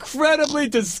that incredibly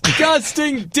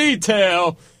disgusting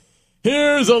detail,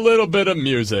 here's a little bit of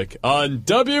music on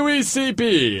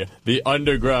WECB, the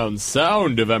underground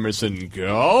sound of Emerson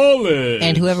College.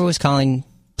 And whoever was calling,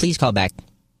 please call back.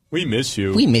 We miss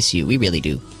you. We miss you. We really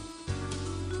do.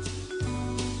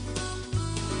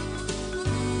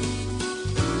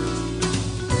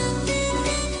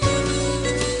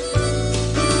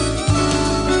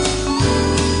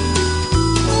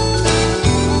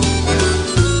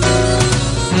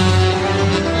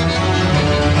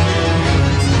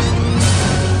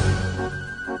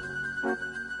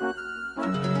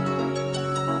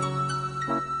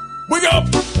 Wake up!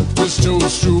 This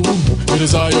toast true. It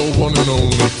is I, your one and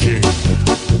only king,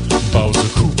 Bowser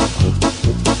Koopa.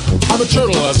 I'm a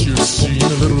turtle, as you've seen,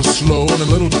 a little slow and a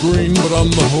little green, but on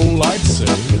the whole, I'd say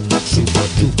super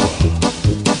duper.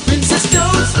 Princess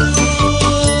Toadstool,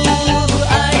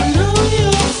 I know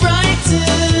you're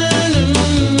frightened.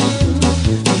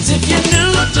 And if you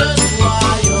knew just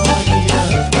why you're here,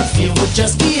 your fear would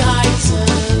just be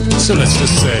heightened. So let's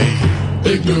just say,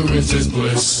 ignorance is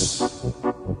bliss.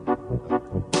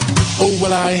 Oh,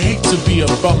 well, I hate to be a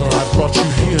bummer. I brought you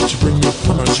here to bring me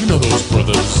plumbers. You know those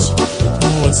brothers.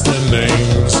 What's their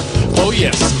names? Oh,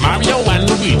 yes, Mario and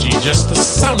Luigi. Just the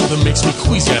sound of them makes me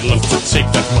queasy. I'd love to take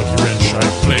that monkey wrench.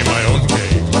 I'd play my own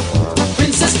game.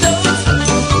 Princess Toadstool,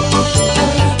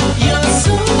 you're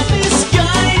so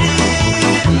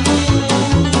misguided.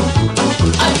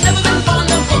 I've never been fond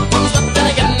of footballs, but then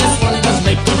again, this one does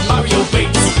make good Mario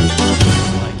baits.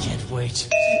 Oh, I can't wait.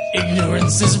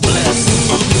 Ignorance is bliss.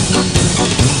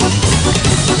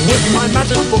 With my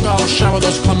magic book, I'll shower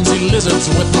those clumsy lizards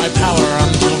with my power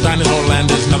until Dinosaur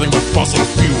Land is nothing but fossil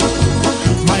fuel.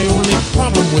 My only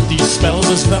problem with these spells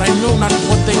is that I know not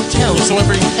what they tell, so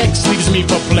every hex leaves me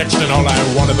perplexed, and all I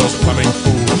want are those plumbing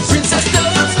fools. Princess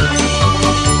Toadstool,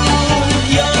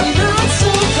 you're not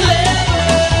so clever.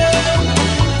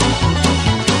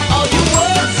 All your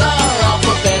words are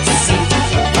alphabets.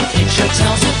 A picture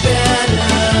tells it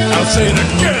better. I'll say it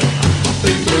again.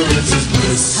 Ignorance is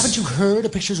bliss. Haven't you heard? A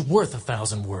picture's worth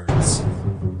 1,000 words.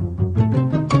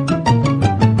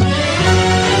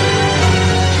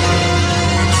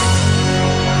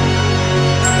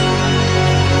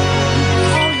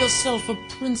 A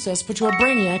princess, but you're a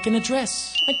brainiac in a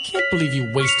dress. I can't believe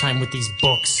you waste time with these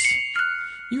books.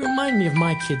 You remind me of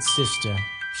my kid sister.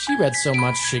 She read so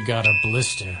much she got a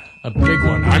blister. A big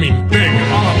one. I mean big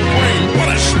on a brain. What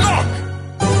a schnock!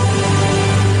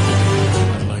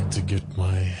 I'd like to get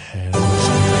my hands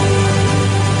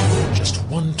just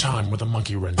one time with a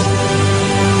monkey wrench.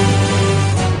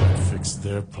 Fix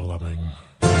their plumbing.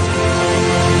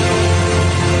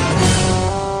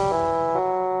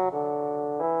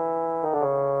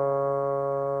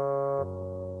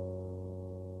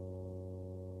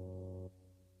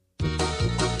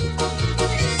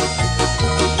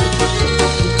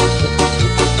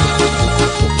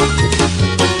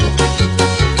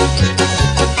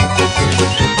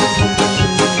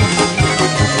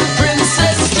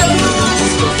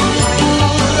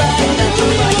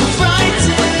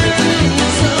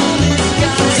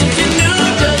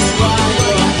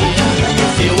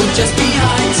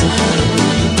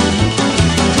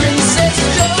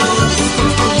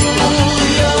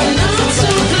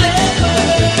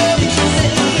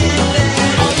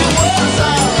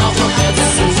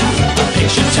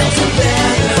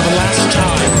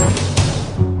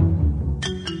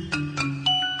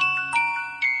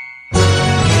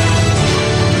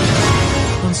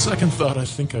 I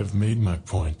think I've made my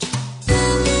point.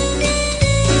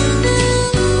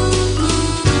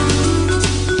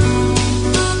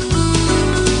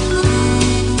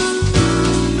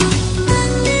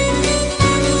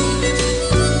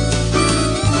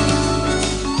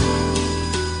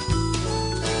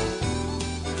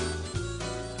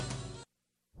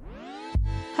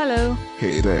 Hello.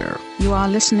 Hey there. You are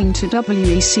listening to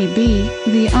WECB,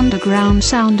 the underground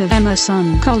sound of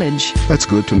Emerson College. That's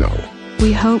good to know.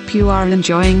 We hope you are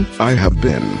enjoying. I have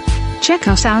been. Check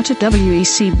us out at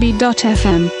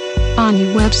wecb.fm. Our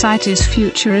new website is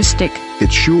futuristic.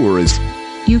 It sure is.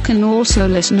 You can also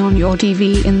listen on your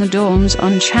TV in the dorms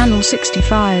on channel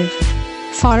 65.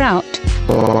 Far out.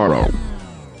 Far out.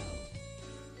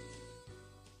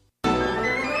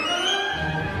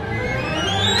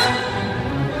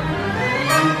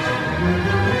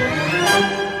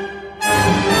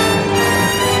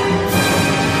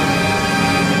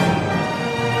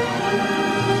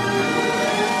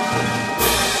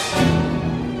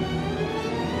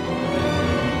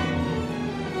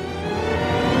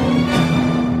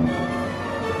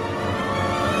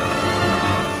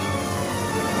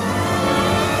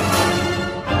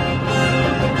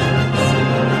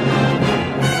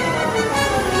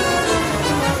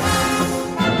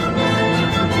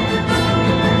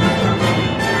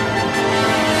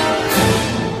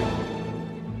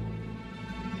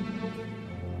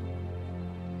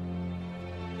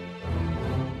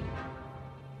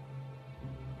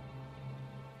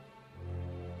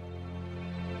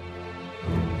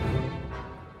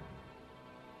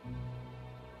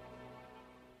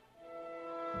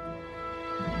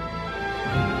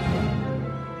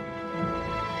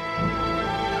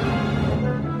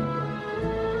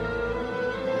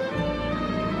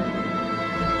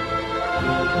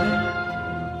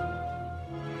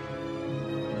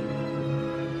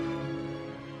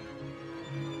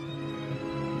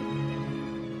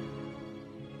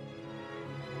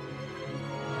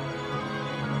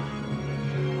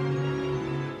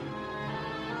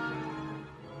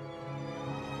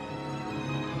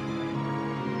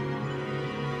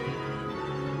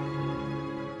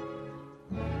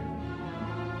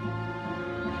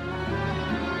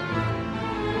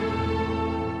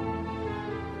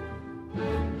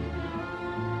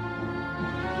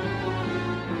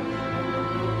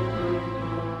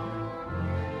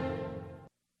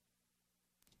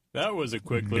 That was a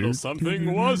quick little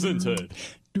something, wasn't it?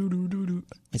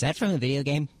 Is that from a video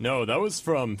game? No, that was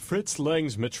from Fritz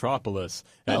Lang's Metropolis.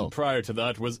 And prior to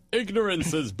that was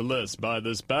Ignorance is Bliss by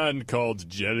this band called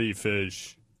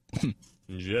Jellyfish.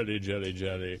 Jelly, jelly,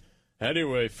 jelly.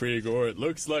 Anyway, Freegor, it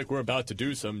looks like we're about to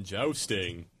do some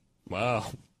jousting. Wow.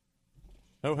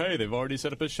 Oh, hey, they've already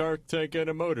set up a shark tank and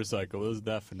a motorcycle. Isn't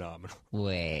that phenomenal?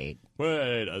 Wait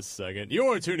a second.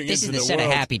 You're tuning This into is the the set of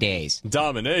World Happy Days.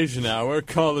 Domination Hour.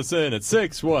 Call us in at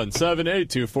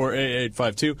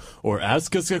 617-824-8852 or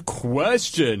ask us a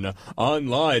question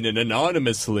online and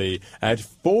anonymously at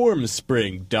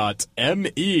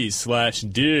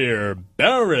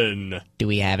formspring.me/dear.Baron. Do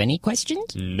we have any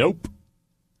questions? Nope.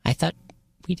 I thought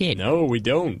we did. No, we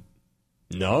don't.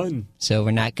 None. So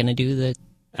we're not going to do the...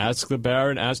 Ask the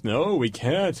Baron, No, we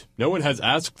can't. No one has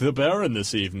asked the Baron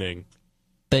this evening.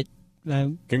 But...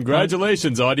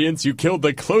 Congratulations, audience. You killed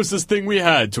the closest thing we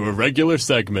had to a regular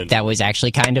segment. That was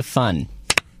actually kind of fun.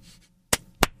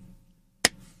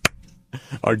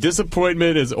 Our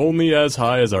disappointment is only as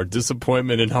high as our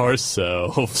disappointment in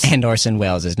ourselves. And Orson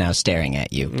Welles is now staring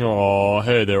at you. Aw,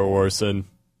 hey there, Orson.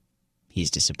 He's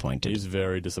disappointed. He's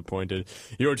very disappointed.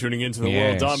 You're tuning into the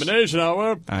World Domination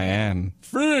Hour. I am.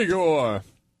 Freegor.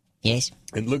 Yes?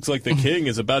 It looks like the king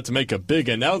is about to make a big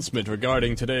announcement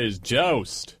regarding today's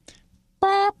joust.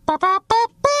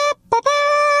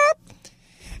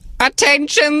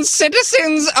 Attention,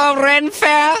 citizens of Renn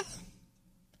Fair.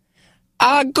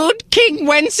 Our good King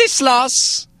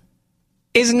Wenceslas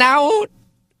is now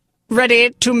ready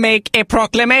to make a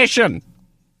proclamation.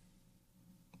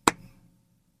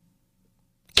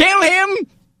 Kill him!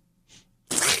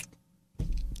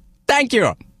 Thank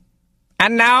you.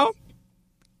 And now,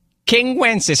 King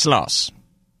Wenceslas.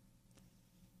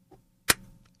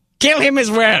 Kill him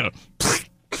as well.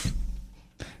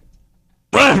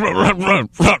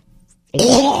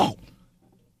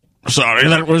 Sorry,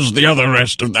 that was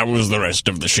the rest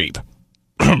of the sheep.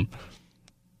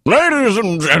 Ladies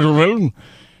and gentlemen,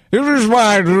 it is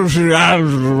my duty as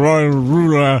the royal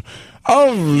ruler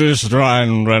of this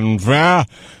Renn Fair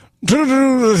to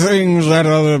do the things that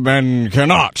other men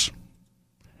cannot.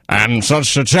 And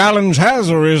such a challenge has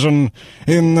arisen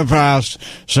in the past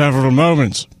several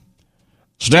moments.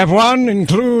 Step 1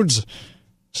 includes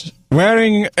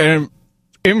wearing an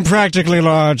impractically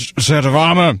large set of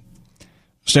armor.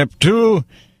 Step 2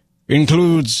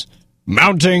 includes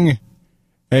mounting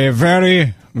a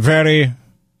very, very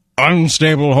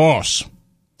unstable horse.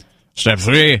 Step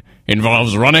 3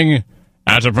 involves running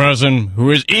at a person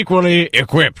who is equally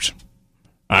equipped.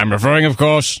 I'm referring, of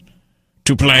course,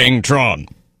 to playing Tron.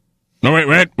 No,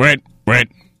 wait.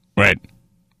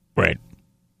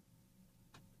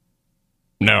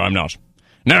 No, I'm not.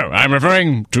 No, I'm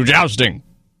referring to jousting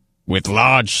with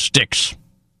large sticks.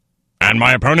 And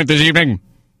my opponent this evening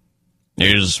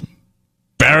is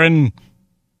Baron.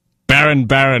 Baron,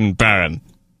 Darren,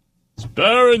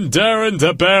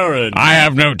 the Baron. I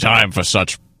have no time for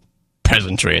such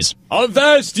peasantries.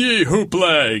 Avast ye,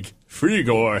 hoopleg!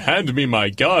 Freegor, hand me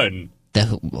my gun.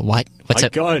 What? What's my a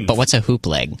gun? But what's a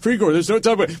hoopleg? Freegor, there's no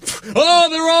time. Oh,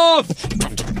 they're off!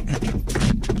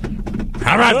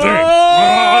 How about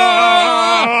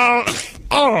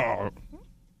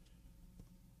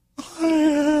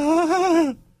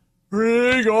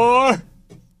Freegor!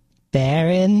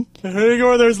 Baron?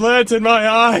 Freegor, there's lance in my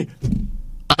eye!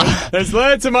 There's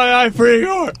lance in my eye,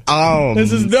 Freegor! Oh.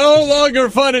 This is no longer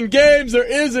fun and games. There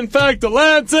is, in fact, a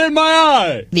lance in my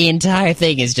eye! The entire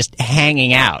thing is just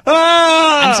hanging out.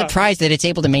 Ah! I'm surprised that it's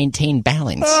able to maintain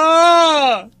balance.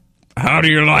 Ah! How do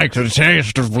you like the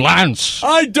taste of lance?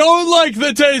 I don't like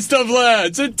the taste of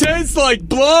lance. It tastes like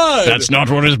blood. That's not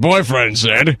what his boyfriend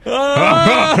said.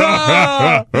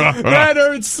 Ah! That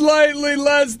hurts slightly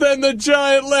less than the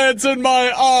giant lance in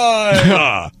my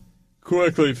eye.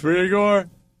 Quickly, Freegor,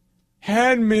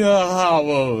 hand me the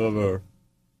revolver.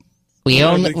 We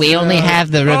only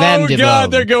have the R.E.M. Oh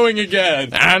God, they're going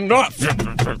again. And off.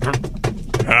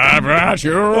 How about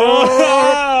you?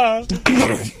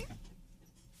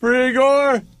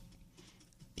 Freegor?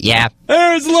 Yeah.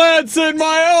 There's Lance in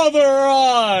my other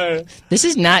eye! This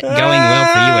is not going well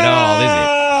for you at all,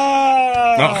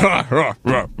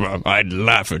 is it? I'd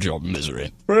laugh at your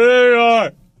misery.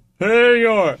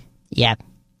 Freegor! Yeah.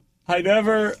 I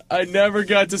never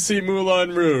got to see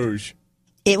Moulin Rouge.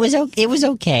 It was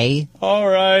okay. All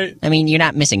right. I mean, you're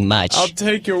not missing much. I'll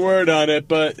take your word on it,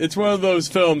 but it's one of those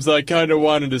films I kind of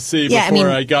wanted to see before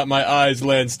I got my eyes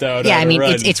lanced out. Yeah, I mean,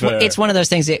 Renn it's one of those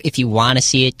things that if you want to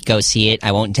see it, go see it.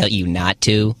 I won't tell you not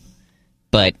to,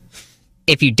 but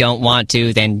if you don't want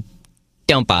to, then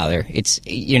don't bother.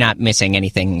 You're not missing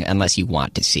anything unless you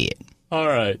want to see it. All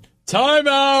right. Time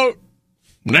out.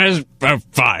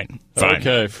 Fine.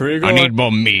 Okay, Freegor. I need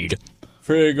more mead.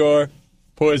 Freegor,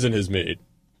 poison his mead.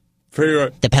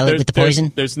 Freegor. The pellet with the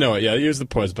poison? There's no way. Yeah, use the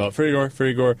poison pellet.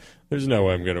 Freegor, there's no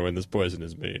way I'm going to win this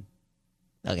poisonous mead.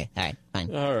 Okay, all right,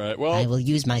 fine. All right, well. I will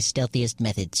use my stealthiest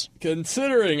methods.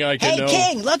 Considering I can Hey,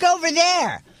 King, look over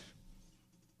there!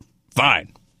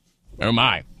 Fine. Oh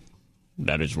my.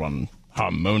 That is one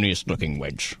harmonious-looking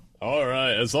wedge. All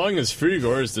right, as long as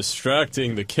Freegor is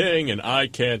distracting the king and I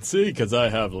can't see because I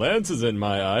have lances in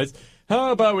my eyes,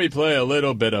 how about we play a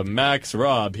little bit of Max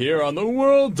Raabe here on the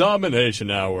World Domination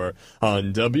Hour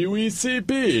on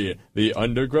WECB, the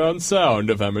underground sound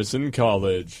of Emerson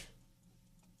College.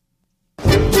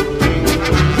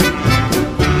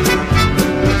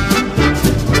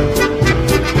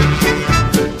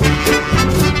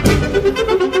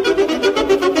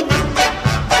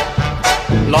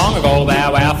 Long ago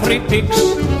there were 3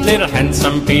 pigs, little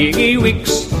handsome piggy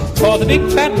wigs. For the big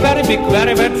fat, very big,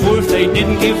 very fat wolf, they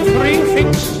didn't give 3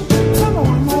 figs. Number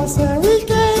 1 was very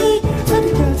gay, and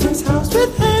he built his house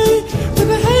with hay. With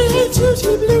a hay, hay, toot,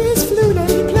 he blew his flute and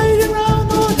he played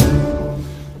around all day.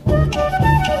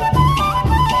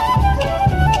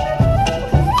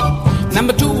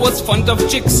 Number 2 was fond of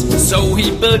chicks, so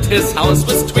he built his house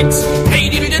with twigs. Hey,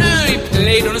 diddle, diddle, he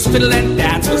played on his fiddle and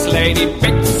danced with lady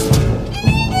pigs.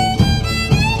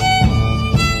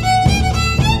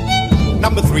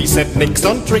 Number 3 said nix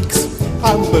on tricks,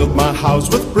 I'll build my house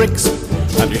with bricks.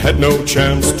 And he had no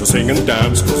chance to sing and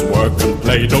dance, 'cause work and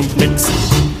play don't mix.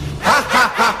 Ha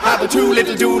ha ha ha, the two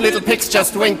little pigs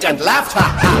just winked and laughed,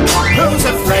 ha ha. Who's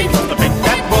afraid of the big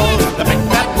bad wolf, the big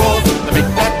bad wolf, the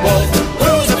big bad wolf?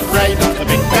 Who's afraid of the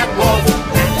big bad wolf?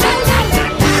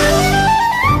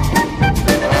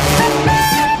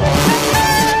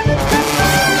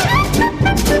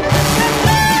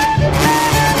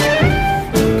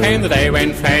 Came the day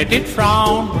when fate did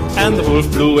frown, and the wolf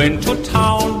flew into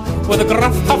town. With a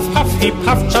gruff, huff, huff, he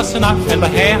puffed just enough, and the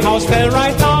hay house fell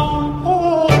right down.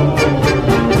 Oh.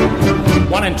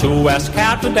 1 and 2 were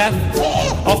scared to death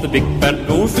of the big bad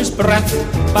wolf's breath.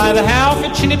 By the hair of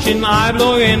your chinny chin I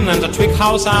blew in, and the twig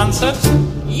house answered,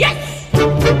 yes!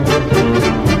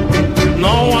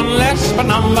 No one less but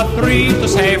number 3 to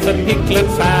save the piglet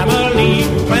family.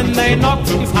 When they knocked,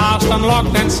 he fast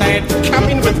unlocked and said, come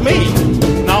in with me.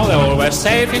 Now they all were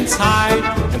safe inside,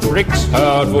 and Briggs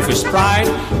heard Wolf's pride.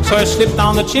 So he slipped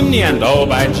down the chimney, and oh,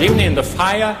 by Jimmy in the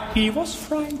fire, he was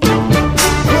frightened.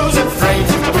 Who's afraid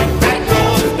of the big bad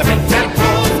wolf, the big bad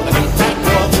wolf, the big bad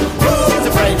wolf? Who's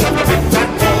afraid of the big bad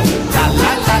wolf? La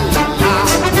la la la la.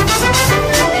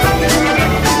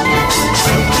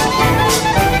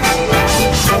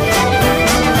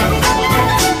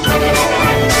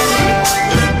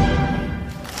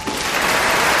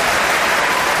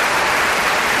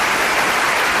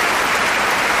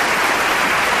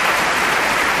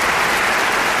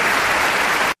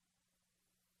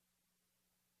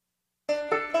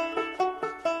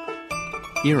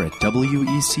 Here at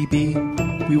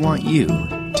WECB, we want you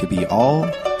to be all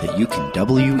that you can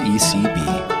WECB.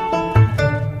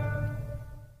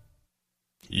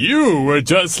 You were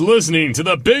just listening to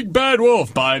The Big Bad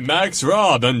Wolf by Max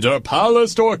Raabe and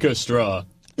Dorkiest Orchestra.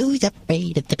 Who's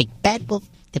afraid of the big bad wolf?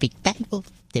 The big bad wolf?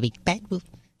 The big bad wolf?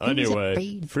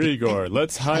 Anyway, Freegor,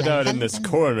 let's hide out in this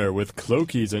corner with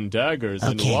cloakies and daggers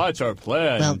and watch our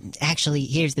plan. Well, actually,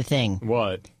 here's the thing.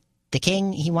 What? The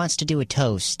king, he wants to do a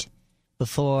toast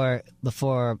before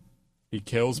he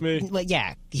kills me? Well,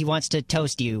 yeah, he wants to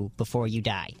toast you before you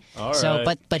die. All so,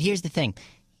 right. but here's the thing.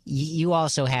 You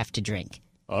also have to drink.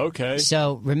 Okay.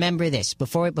 So remember this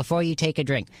before you take a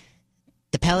drink.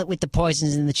 The pellet with the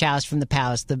poisons in the chalice from the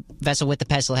palace. The vessel with the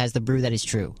pestle has the brew that is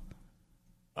true.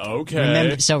 Okay.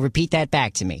 Remember, so repeat that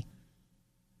back to me.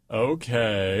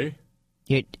 Okay.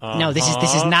 No, this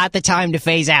is not the time to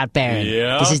phase out, Baron.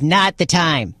 Yeah. This is not the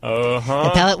time. Uh-huh.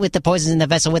 The pellet with the poisons in the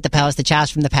vessel with the palace. The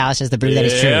chalice from the palace has the brew that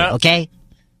is true. Okay.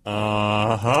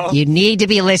 Uh-huh. You need to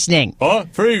be listening. Oh,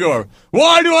 Freegor.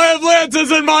 Why do I have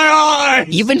lances in my eyes?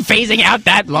 You've been phasing out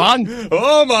that long?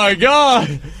 Oh my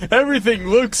god. Everything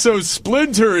looks so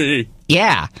splintery.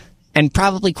 Yeah, and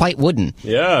probably quite wooden.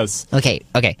 Yes. Okay.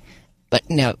 But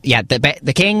no, yeah,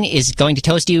 the king is going to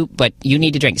toast you, but you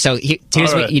need to drink. So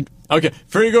here's what you... Okay,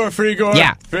 Freegor.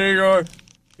 Yeah. Freegor.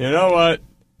 You know what?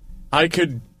 I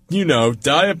could,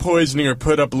 die of poisoning or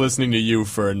put up listening to you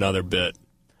for another bit.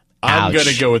 I'm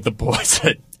gonna go with the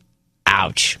poison.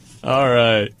 Ouch. All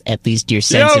right. At least your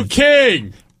sense of...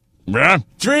 King! Yeah?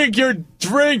 Drink your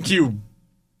drink, you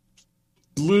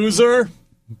loser.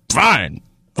 Fine.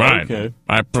 Okay.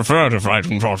 I prefer to fight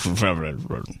from family.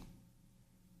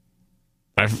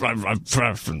 I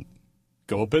prefer...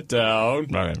 Gulp it down.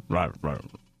 Right.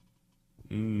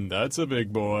 That's a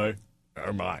big boy.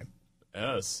 Oh my.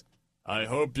 Yes. I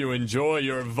hope you enjoy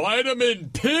your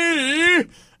vitamin P!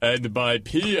 And by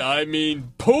P, I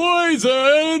mean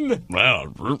poison!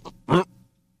 Well...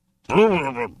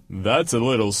 That's a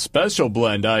little special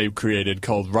blend I created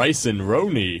called Rice and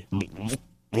Roni.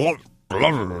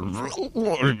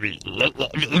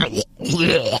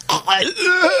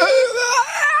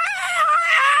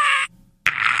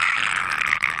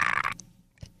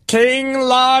 King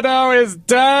Lotto is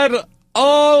dead!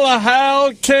 All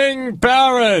hail King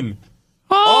Baron!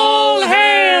 All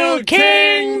hail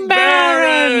King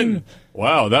Baron!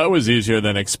 Wow, that was easier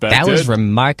than expected. That was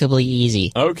remarkably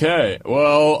easy. Okay,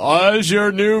 well, as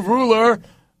your new ruler,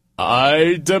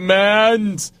 I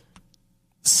demand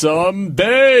some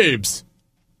babes.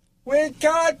 We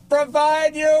can't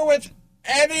provide you with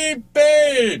any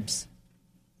babes.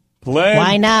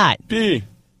 Why not? B.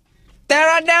 There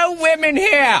are no women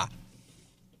here.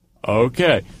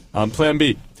 Okay, plan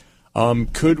B.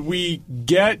 Could we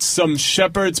get some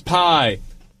shepherd's pie?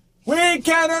 We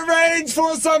can arrange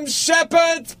for some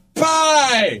shepherd's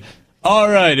pie!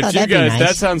 Alright, if you guys,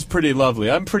 that sounds pretty lovely.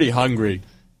 I'm pretty hungry.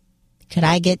 Could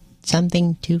I get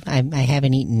something too? I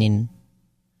haven't eaten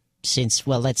since,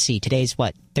 well, let's see, today's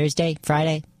what, Thursday?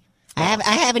 Friday? I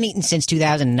haven't eaten since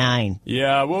 2009.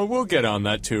 Yeah, well, we'll get on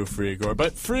that too, Freegor.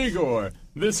 But Freegor,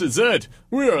 this is it.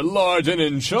 We are large and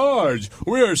in charge.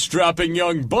 We are strapping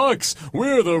young bucks.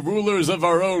 We're the rulers of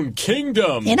our own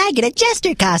kingdom. And I get a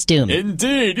jester costume.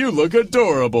 Indeed, you look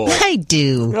adorable. I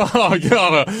do. Oh,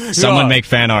 God. Someone make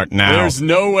fan art now. There's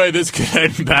no way this could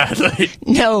end badly.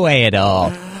 No way at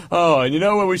all. Oh, and you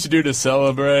know what we should do to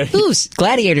celebrate? Ooh,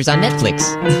 Gladiators on Netflix.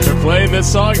 They're playing this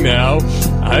song now.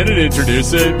 I didn't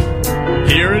introduce it.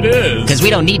 Here it is. Because we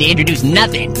don't need to introduce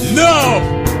nothing.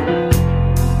 No!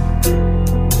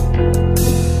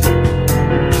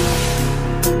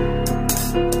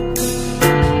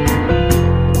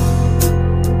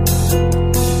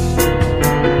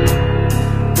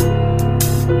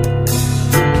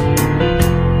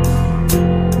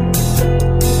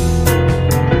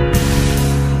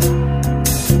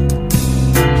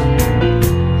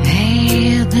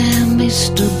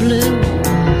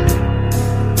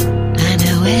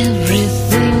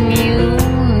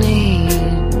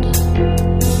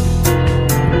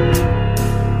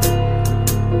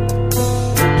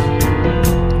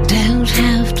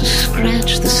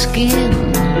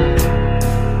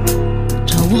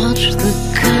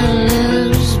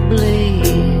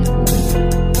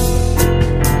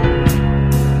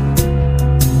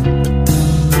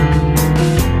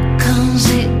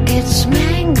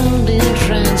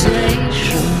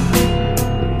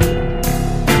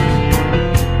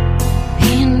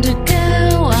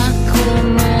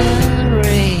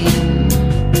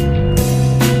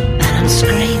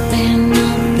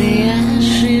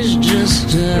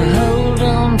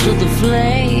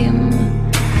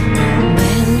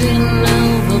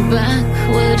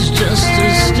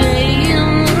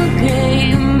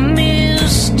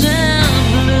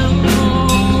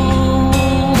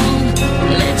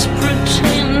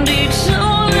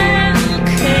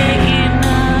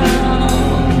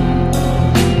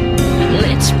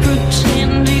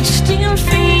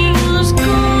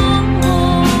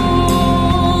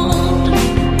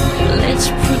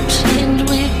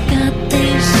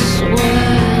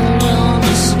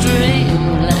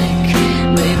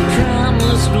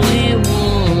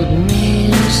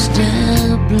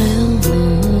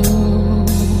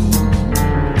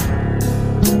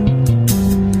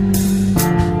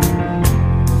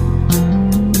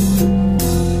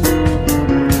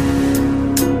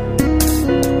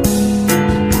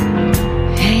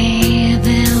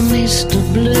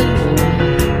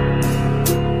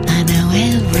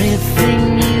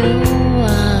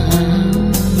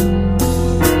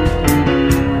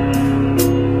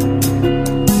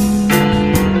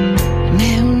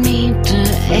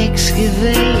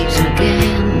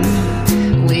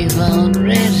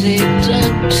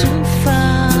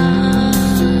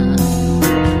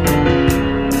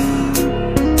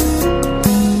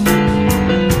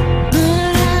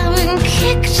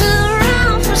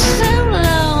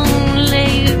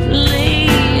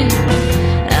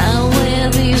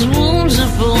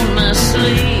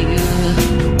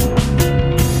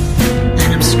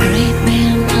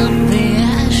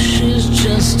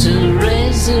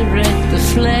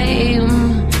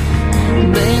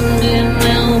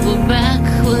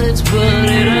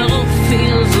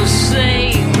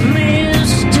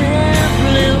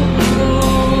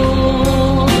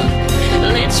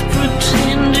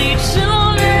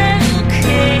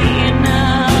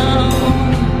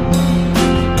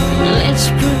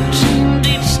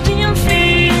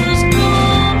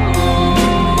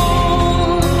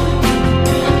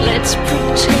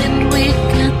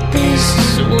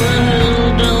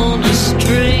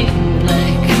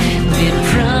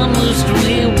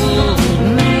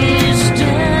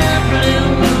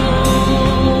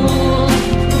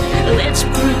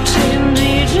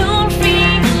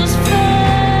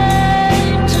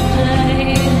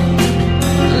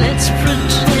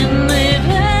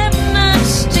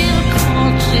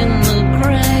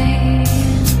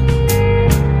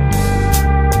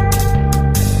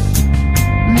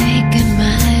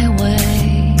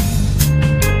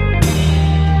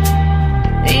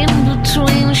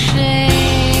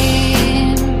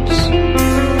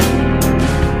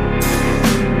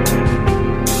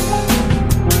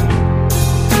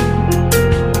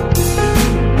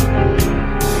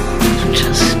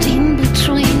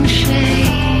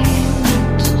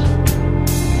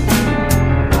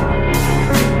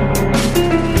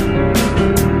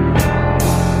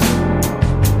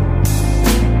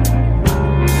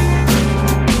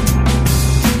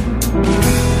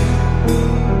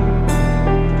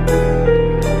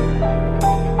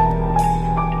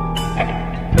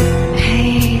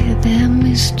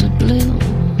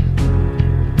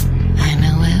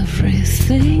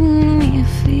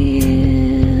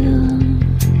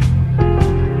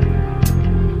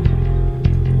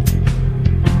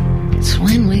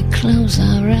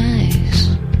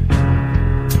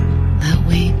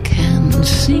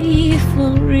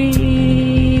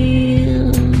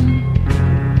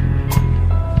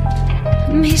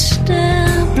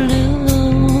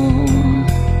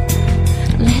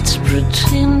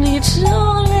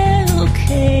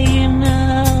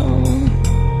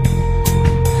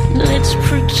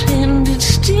 pretend it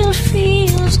still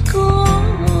feels good.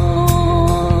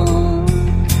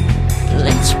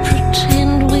 Let's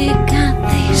pretend we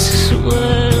got this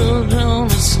world on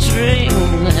a string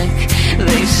like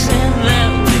they said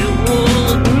that we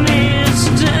would,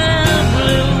 Mr.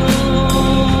 Blue.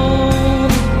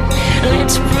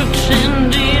 Let's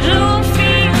pretend it all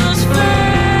feels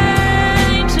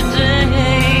fine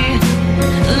today.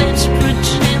 Let's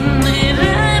pretend that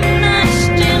I'm not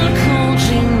still caught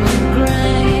in the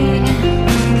grey.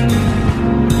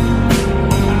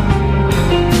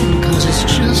 'Cause it's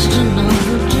just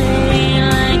another day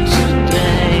like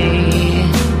today,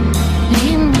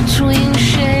 in between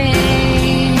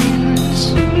shades.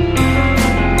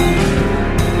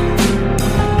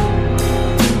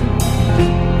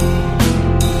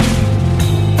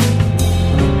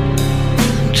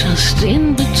 Just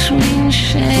in between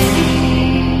shades.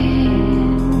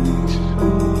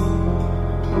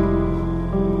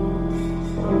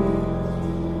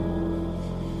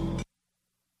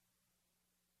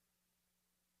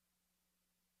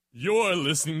 You're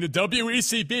listening to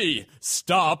WECB.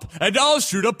 Stop, and I'll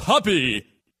shoot a puppy.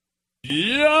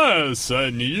 Yes,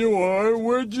 and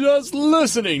we're just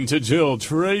listening to Jill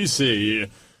Tracy.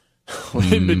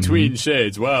 In Between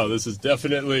Shades. Wow, this is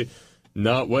definitely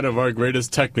not one of our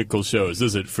greatest technical shows,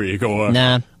 is it, Freegor?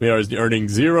 Nah. We are earning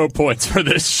 0 points for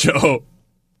this show.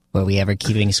 Were we ever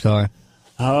keeping score?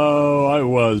 Oh, I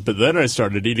was, but then I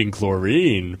started eating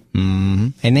chlorine. Mm-hmm.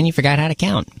 And then you forgot how to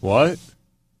count. What?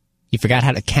 You forgot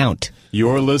how to count.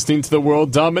 You're listening to the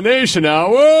World Domination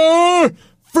Hour!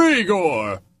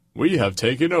 Freegor! We have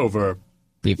taken over.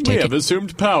 We have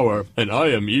assumed power, and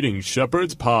I am eating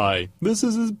shepherd's pie. This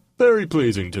is very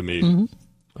pleasing to me. Mm-hmm.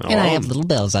 And I have little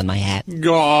bells on my hat.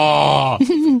 Gah!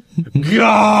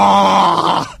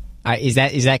 Gah! Is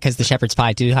that because the shepherd's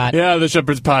pie too hot? Yeah, the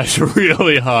shepherd's pie is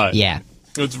really hot. Yeah.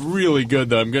 It's really good,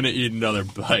 though. I'm going to eat another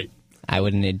bite. I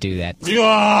wouldn't do that.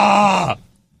 Gah!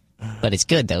 But it's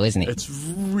good, though, isn't it? It's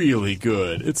really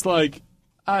good. It's like,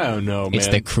 I don't know, man. It's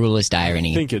the cruelest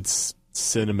irony. I think it's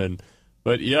cinnamon.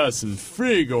 But yes, and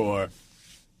Freegor,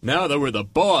 now that we're the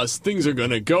boss, things are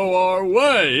going to go our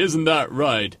way. Isn't that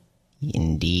right?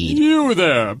 Indeed. You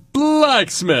there,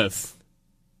 blacksmith.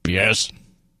 Yes?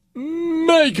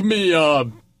 Make me a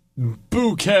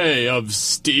bouquet of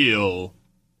steel.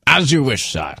 As you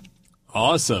wish, sire.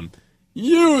 Awesome.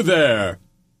 You there,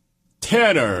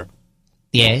 tanner.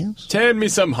 Yes? Tan me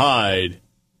some hide.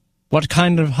 What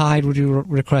kind of hide would you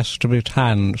request to be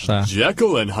tanned, sir?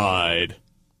 Jekyll and Hyde.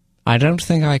 I don't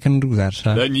think I can do that,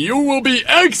 sir. Then you will be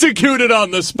executed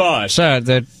on the spot. Sir,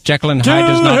 the Jekyll and Hyde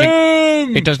does not...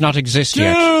 It does not exist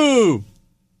yet.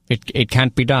 It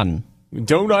can't be done.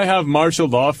 Don't I have martial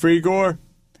law, Freegor?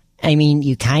 I mean,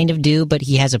 you kind of do, but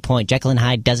he has a point. Jekyll and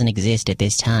Hyde doesn't exist at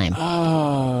this time.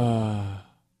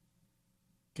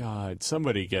 God,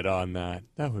 somebody get on that.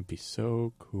 That would be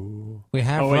so cool. We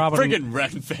have Robin... friggin'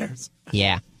 Renn fairs.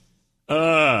 Yeah.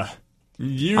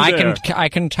 You there. I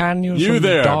can tan you some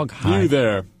there. Dog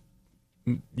hide.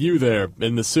 You there,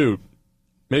 in the suit.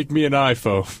 Make me an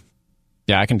iPhone.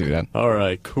 Yeah, I can do that. All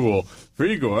right, cool.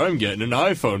 Freegor, I'm getting an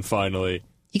iPhone finally.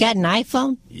 You got an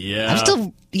iPhone? Yeah. I'm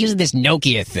still using this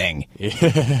Nokia thing.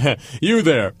 Yeah. You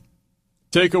there.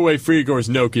 Take away Freegor's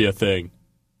Nokia thing.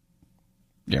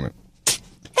 Damn it.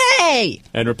 Hey!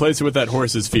 And replace it with that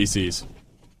horse's feces.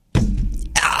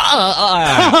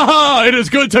 It is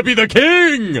good to be the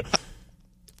king!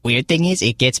 Weird thing is,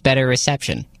 it gets better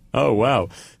reception. Oh, wow.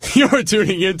 You're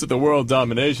tuning into the World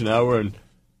Domination Hour, and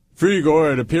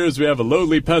Freegor, it appears we have a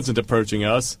lowly peasant approaching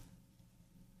us.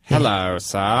 Hello,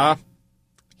 sir.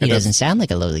 He doesn't sound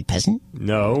like a lowly peasant.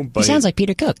 No, but... He sounds like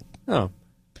Peter Cook. Oh.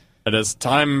 It is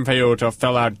time for you to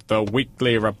fill out the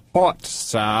weekly report,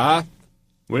 sir.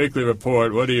 Weekly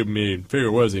report? What do you mean?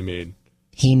 Freegor, what does he mean?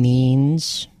 He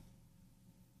means...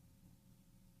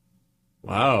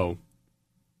 Wow.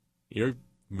 You're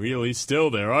really still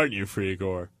there, aren't you,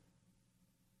 Freegor?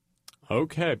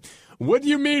 Okay. What do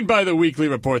you mean by the weekly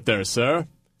report there, sir?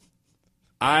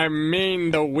 I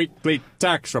mean the weekly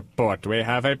tax report. We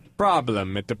have a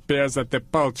problem. It appears that the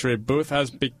poultry booth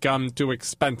has become too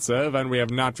expensive, and we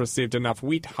have not received enough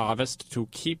wheat harvest to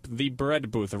keep the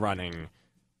bread booth running.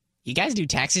 You guys do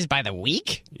taxes by the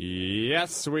week?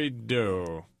 Yes, we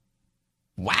do.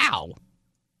 Wow.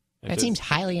 That seems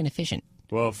highly inefficient.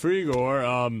 Well,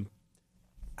 Freegor,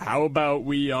 how about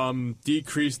we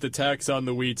decrease the tax on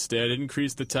the wheat stand,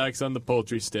 increase the tax on the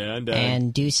poultry stand,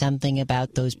 and do something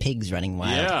about those pigs running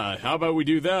wild? Yeah, how about we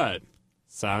do that?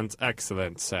 Sounds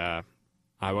excellent, sir.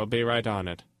 I will be right on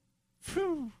it.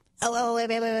 Oh,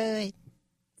 wait.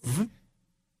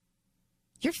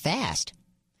 You're fast.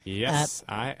 Yes,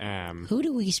 I am. Who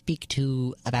do we speak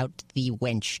to about the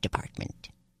wench department?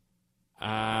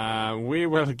 We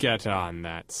will get on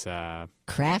that, sir.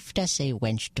 Craft us a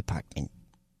wench department.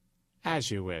 As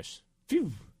you wish.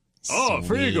 Phew. Oh,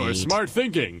 Sweet. Freegor, smart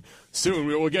thinking. Soon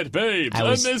we will get babes, I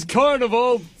was- and this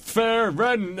carnival fair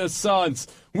renaissance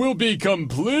will be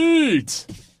complete.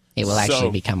 It will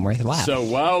actually become worthwhile. So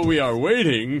while we are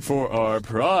waiting for our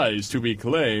prize to be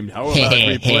claimed, how about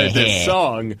we play this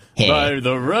song by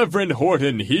the Reverend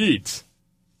Horton Heat?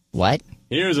 What?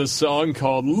 Here's a song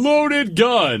called Loaded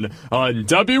Gun on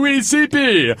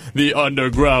WECP, the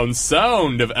underground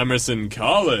sound of Emerson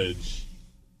College.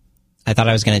 I thought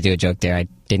I was going to do a joke there. I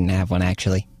didn't have one,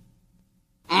 actually.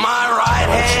 My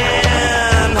right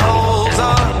hand holds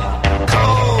a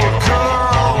cold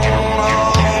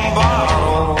Corona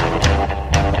bottle.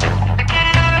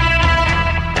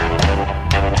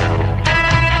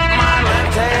 My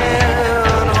left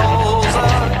hand holds a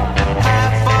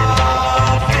half a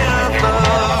fifth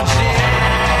of gin.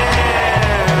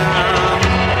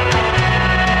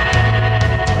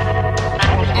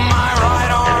 My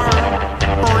right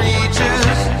arm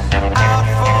reaches out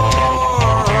for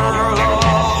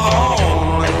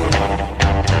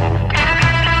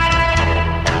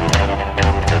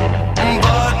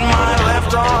but my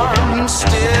left arm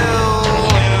still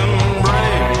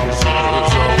embraces a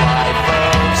life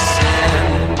of sin.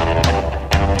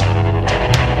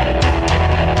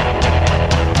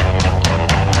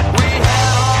 We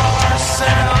had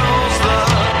ourselves the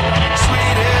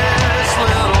sweetest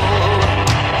little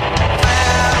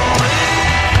family.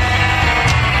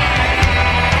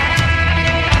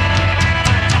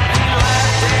 We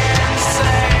laughed and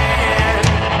sang,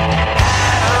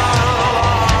 had a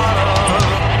lot of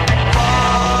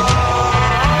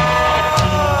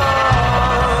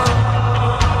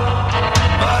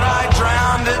but I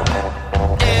drowned it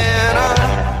in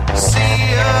a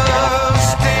sea of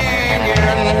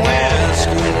stinging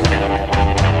whiskey.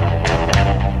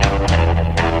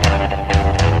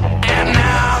 And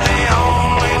now the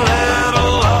only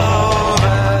little love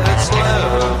that's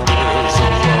left is a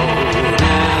loaded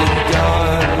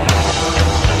gun.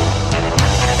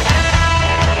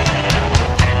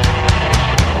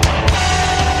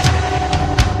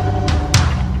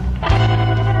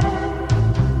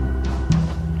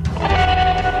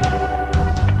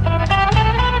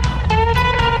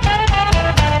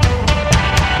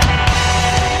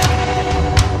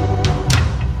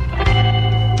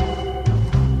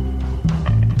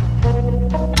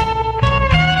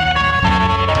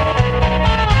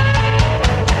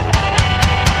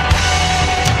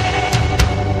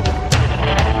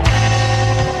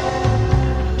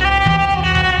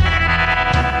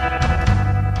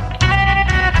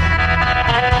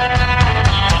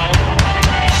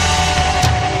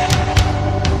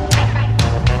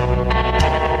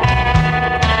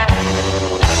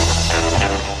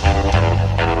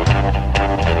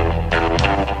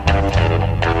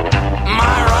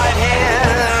 My right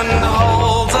hand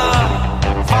holds a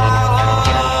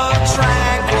vial of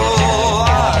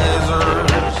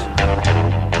tranquilizers.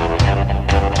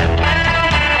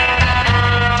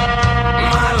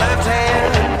 My left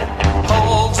hand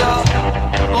holds a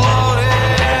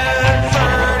loaded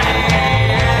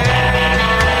 38.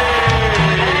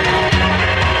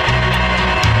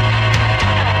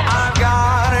 I've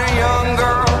got a young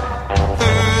girl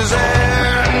who's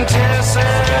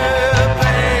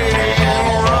anticipating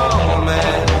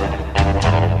romance,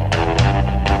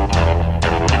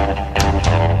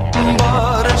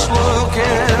 but it's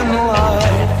looking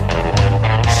like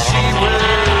she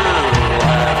will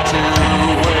have to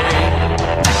wait.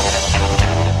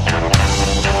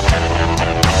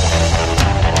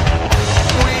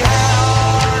 We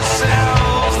had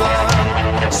ourselves the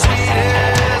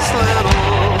sweetest little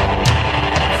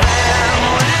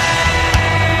family.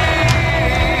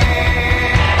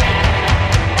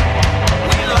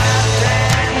 We laughed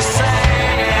and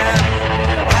sang and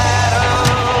had a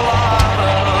lot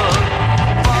of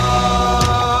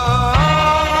fun.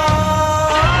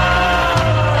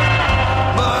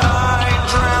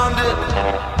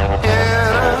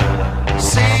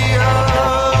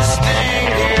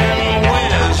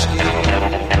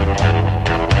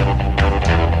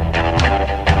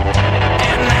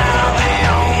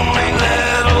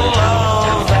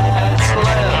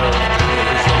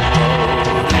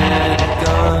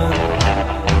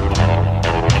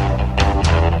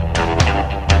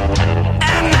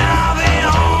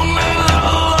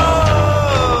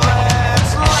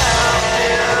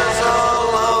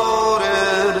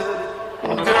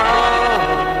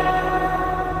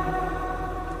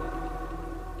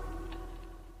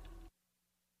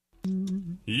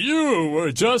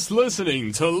 were just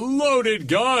listening to Loaded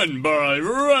Gun by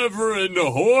Reverend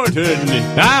Horton.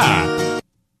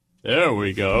 There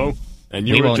we go. And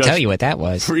you We were won't just tell you what that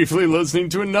was. briefly listening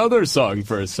to another song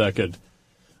for a second.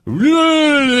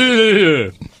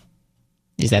 Is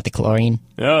that the chlorine?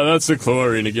 Yeah, that's the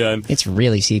chlorine again. It's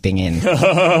really seeping in.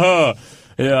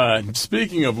 Yeah,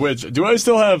 speaking of which, do I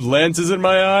still have lances in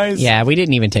my eyes? Yeah, we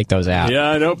didn't even take those out.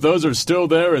 Yeah, nope, those are still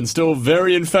there and still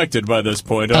very infected by this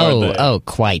point, aren't they? Oh,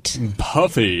 quite.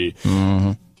 Puffy.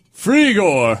 Mm-hmm.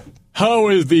 Frigor, how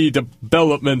is the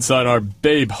developments on our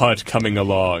babe hut coming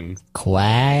along?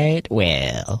 Quite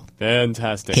well.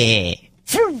 Fantastic. Hey.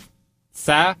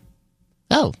 Sir?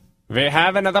 Oh. We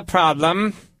have another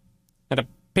problem. It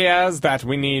appears that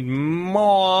we need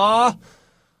more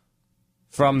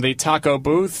from the taco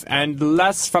booth and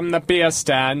less from the beer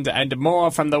stand and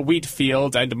more from the wheat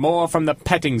field and more from the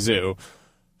petting zoo.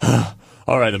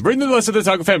 All right, then bring the rest of the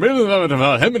taco family.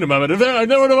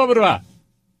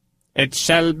 It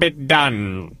shall be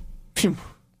done.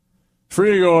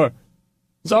 Frigor,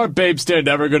 is our babe stand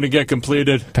ever going to get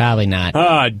completed? Probably not.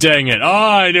 Ah, dang it.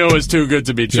 I knew it was too good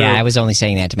to be true. Yeah, I was only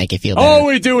saying that to make you feel better. All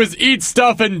we do is eat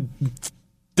stuff and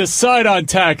decide on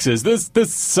taxes. This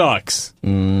sucks.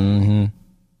 Mm-hmm.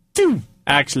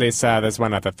 Actually, sir, there's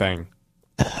one other thing.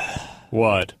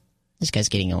 What? This guy's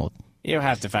getting old. You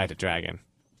have to fight a dragon.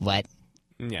 What?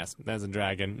 Yes, there's a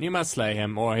dragon. You must slay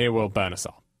him, or he will burn us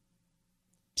all.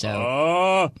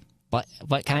 So,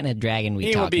 what kind of dragon we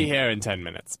He talking? will be here in 10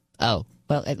 minutes. Oh,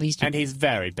 well, at least... And he's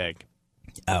very big.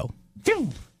 Oh.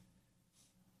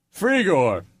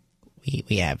 Frigor.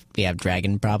 We have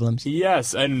dragon problems?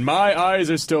 Yes, and my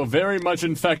eyes are still very much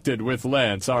infected with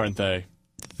Lance, aren't they?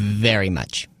 Very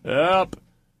much. Yep.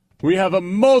 We have a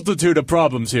multitude of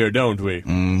problems here, don't we?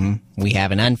 Mm-hmm. We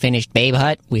have an unfinished babe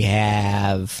hut. We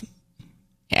have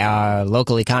our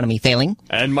local economy failing.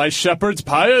 And my shepherd's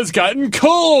pie has gotten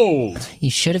cold!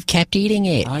 You should have kept eating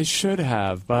it. I should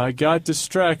have, but I got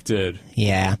distracted.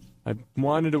 Yeah. I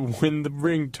wanted to win the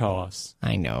ring toss.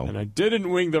 I know. And I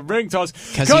didn't win the ring toss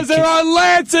because there are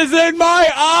lances in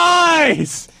my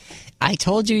eyes! I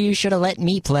told you should have let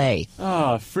me play.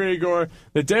 Ah, Frigor,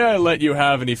 the day I let you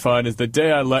have any fun is the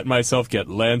day I let myself get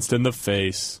lanced in the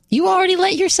face. You already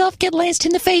let yourself get lanced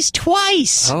in the face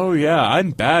twice. Oh, yeah, I'm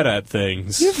bad at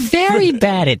things. You're very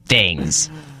bad at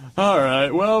things. All right,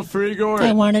 well, Frigor...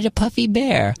 I wanted a puffy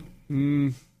bear.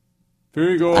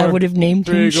 Frigor... I would have named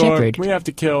him Shepherd. We have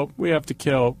to kill a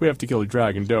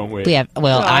dragon, don't we?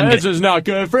 This is not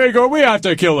good. Frigor, we have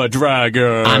to kill a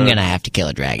dragon. I'm gonna have to kill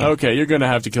a dragon. Okay, you're gonna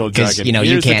have to kill a dragon. Because, you know,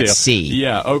 you can't see.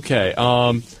 Yeah, okay.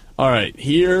 All right,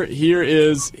 here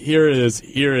is a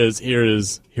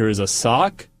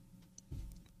sock.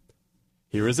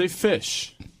 Here is a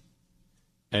fish.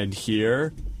 And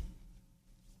here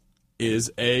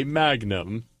is a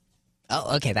magnum.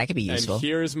 Oh, okay, that could be useful. And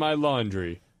here is my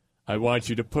laundry. I want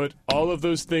you to put all of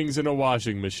those things in a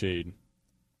washing machine.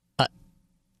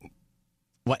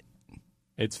 What?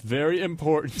 It's very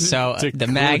important. So, the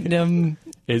magnum,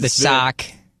 the sock,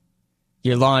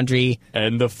 your laundry...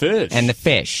 And the fish. And the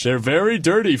fish. They're very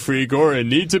dirty, Frigor, and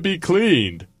need to be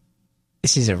cleaned.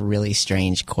 This is a really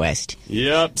strange quest.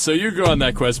 Yep, so you go on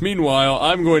that quest. Meanwhile,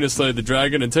 I'm going to slay the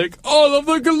dragon and take all of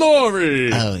the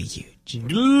glory. Oh, you...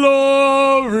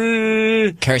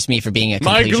 Glory! Curse me for being a completionist.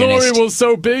 My glory will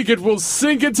so big it will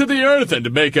sink into the earth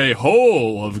and make a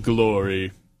hole of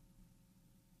glory.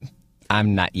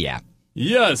 I'm not, yeah.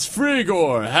 Yes,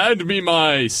 Frigor, hand me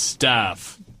my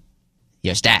staff.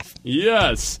 Your staff?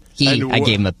 Yes. I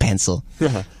gave him a pencil.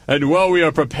 And while we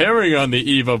are preparing on the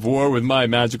eve of war with my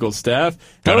magical staff,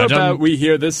 how about we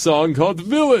hear this song called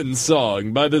Villain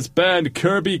Song by this band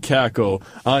Kirby Cackle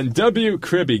on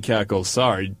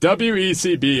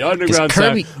WECB Underground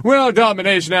Sound. World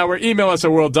Domination Hour. Email us at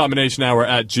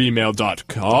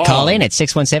worlddominationhour@gmail.com. Call in at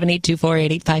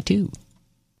 617-824-8852.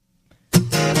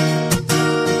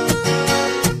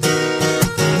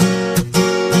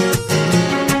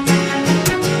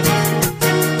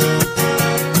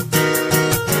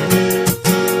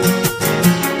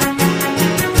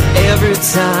 Every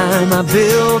time I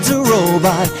build a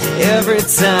robot, every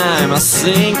time I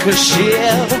sink a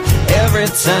ship, every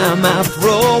time I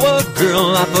throw a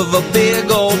girl off of a big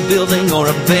old building or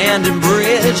abandoned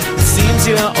bridge, it seems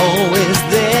you're always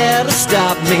there to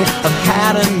stop me. I've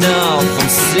had enough, I'm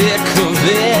sick of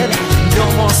it. No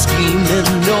more scheming,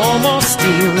 no more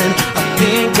stealing. I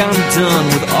think I'm done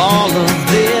with all of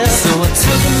this. So I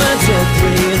took my death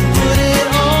ray and put it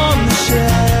on the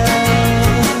shelf.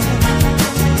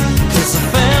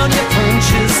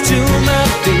 Punches to my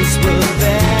face were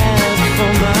bad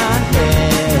for my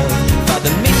health. By the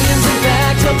millions and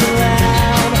backed up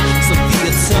loud, some feel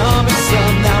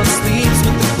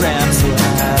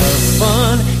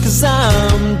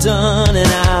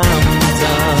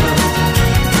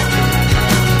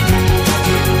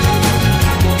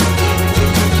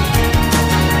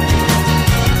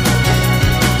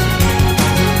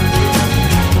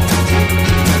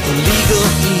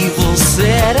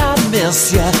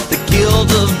mess, yeah. The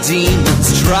guild of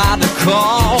demons tried to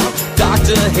call.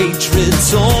 Dr. Hatred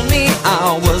told me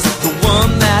I was the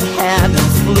one that had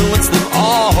influenced them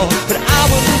all. But I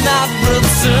would not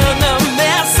return the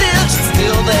message.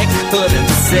 Still they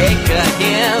couldn't take a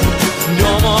hint.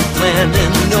 No more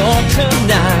planning, no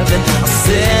conniving. I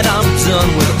said I'm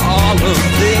done with all of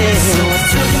this. So I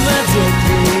took my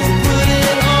degree and put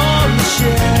it on the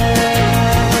shelf.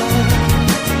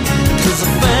 'Cause I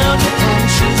found the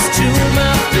punches to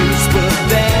my face were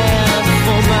bad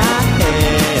for my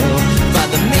health. By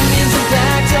the minions and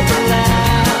packed up the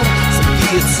lab. So the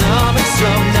atomic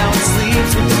drum now it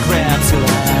sleeps with the crab. So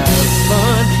have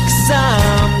fun, 'cause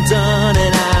I'm done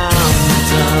and I'm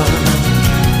done.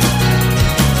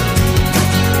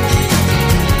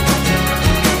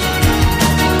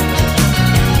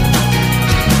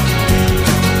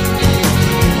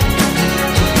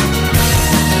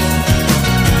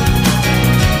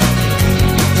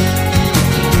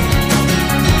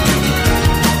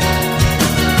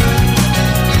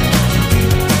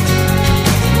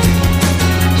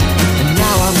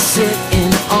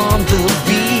 Sitting on the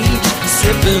beach,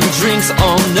 sipping drinks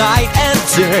all night and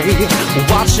day,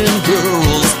 watching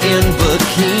girls in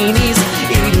bikinis,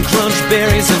 eating crunch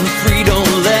berries and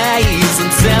Frito-Lays,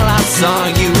 until I saw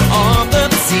you on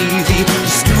the TV.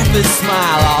 Stupid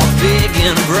smile, all big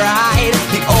and bright.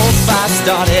 The old fire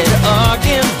started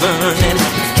again burning.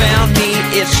 It found me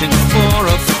itching for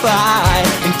a fight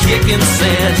and kicking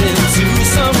sand into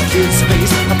some kid's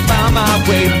face. I found my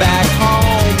way back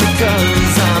home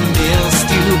because I missed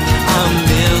you and I'm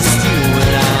pissed.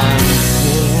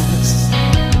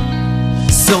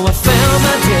 So I found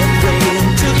my death ray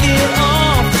and took it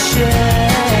off the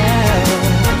shelf.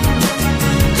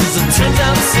 'Cause it turned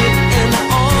out sitting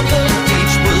on the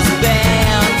beach was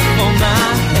bad for my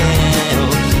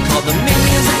health. Called the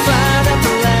minions and fired up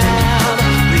loud.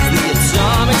 Please, the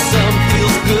atomic sun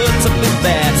feels good to be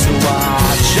bad. So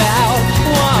watch out,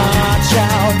 watch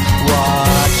out,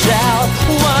 watch out,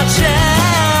 watch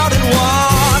out, and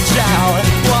watch out,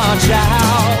 watch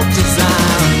out, 'cause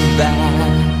I'm back.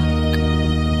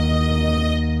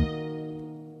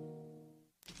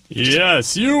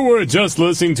 Yes, you were just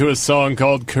listening to a song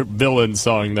called Villain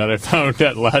Song that I found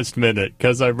at last minute,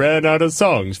 because I ran out of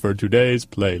songs for today's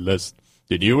playlist.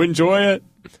 Did you enjoy it?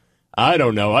 I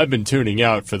don't know. I've been tuning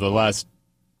out for the last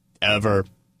ever.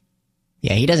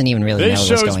 Yeah, he doesn't even really know what's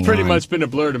going on. This show's pretty much been a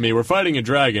blur to me. We're fighting a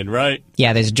dragon, right?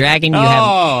 Yeah, there's a dragon.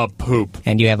 Poop.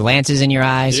 And you have lances in your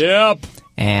eyes. Yep.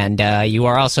 And you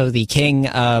are also the king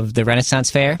of the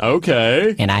Renaissance Fair.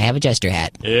 Okay. And I have a jester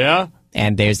hat. Yeah.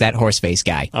 And there's that horse face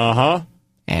guy. Uh-huh.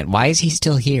 And why is he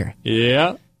still here?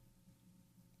 Yeah.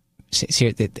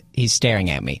 He's staring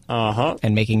at me. Uh-huh.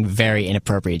 And making very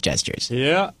inappropriate gestures.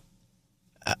 Yeah.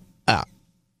 Uh-huh.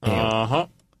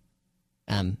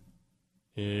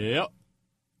 Yep.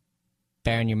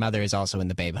 Baron, your mother is also in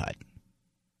the babe hut.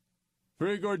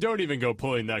 Freegor, don't even go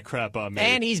pulling that crap on me.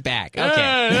 And he's back. Okay.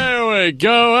 Hey, there we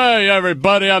go. Hey,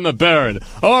 everybody, I'm the Baron.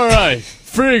 All right.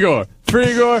 Freegor.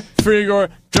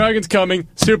 Dragon's coming.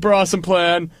 Super awesome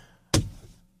plan.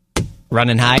 Run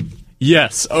and hide?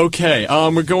 Yes. Okay.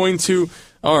 We're going to...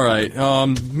 All right.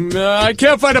 I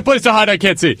can't find a place to hide. I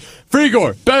can't see.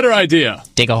 Freegor, better idea.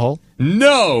 Dig a hole?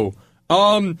 No.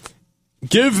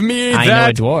 Give me I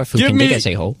that. know a dwarf who can dig us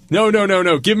a hole. No.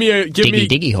 Give me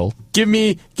diggy hole. Give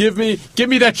me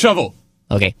that shovel.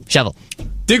 Okay, shovel.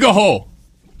 Dig a hole.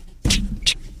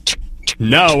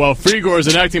 Now, while Freegor is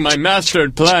enacting my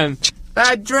mastered plan,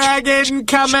 the dragon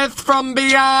cometh from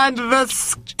beyond the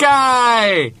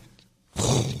sky.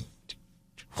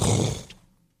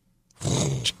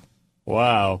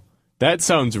 Wow, that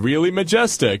sounds really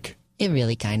majestic. It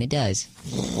really kind of does.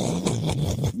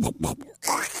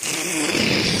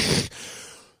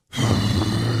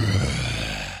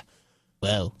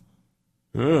 Whoa.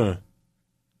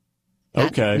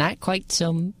 Okay. Not quite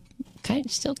so...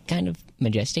 Still kind of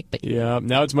majestic, but... Yeah,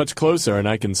 now it's much closer and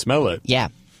I can smell it. Yeah.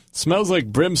 Smells like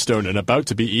brimstone and about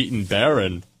to be eaten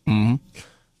barren.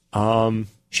 Mm-hmm.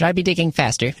 Should I be digging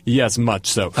faster? Yes, much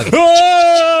so. Okay.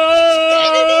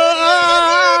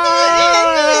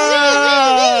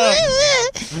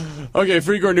 Okay,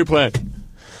 Freegor, new plan.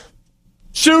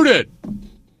 Shoot it!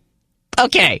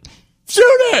 Okay.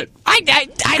 Shoot it! I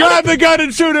Grab the gun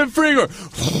and shoot it, Freegor!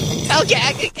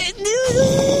 Okay.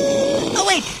 Oh,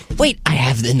 wait. I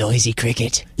have the noisy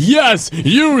cricket. Yes!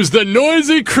 Use the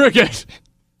noisy cricket!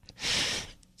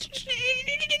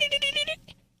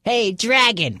 Hey,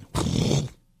 dragon.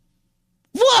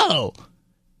 Whoa!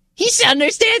 He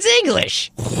understands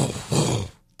English.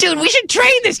 Dude, we should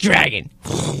train this dragon.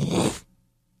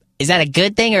 Is that a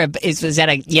good thing, or is that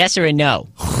a yes or a no?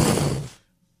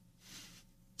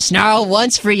 Snarl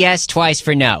once for yes, twice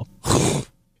for no.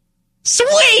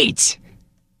 Sweet!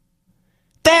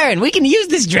 Baron, we can use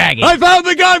this dragon. I found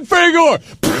the guy, Freegor!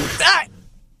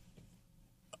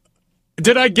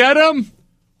 Did I get him?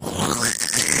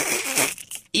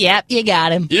 Yep, you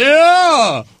got him.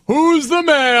 Yeah! Who's the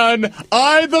man?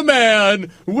 I the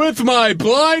man, with my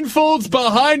blindfolds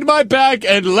behind my back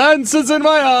and lenses in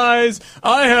my eyes,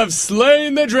 I have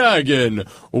slain the dragon.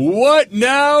 What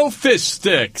now, fish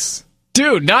sticks?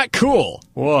 Dude, not cool.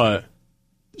 What?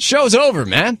 Show's over,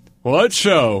 man. What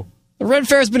show? The Ren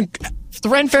Fair's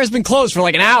been closed for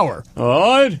like an hour.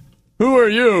 What? Who are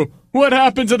you? What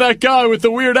happened to that guy with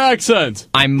the weird accent?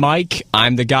 I'm Mike.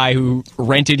 I'm the guy who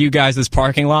rented you guys this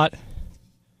parking lot.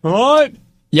 What?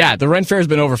 Yeah, the Ren Fair's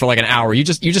been over for like an hour. You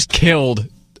just killed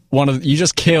one of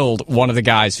the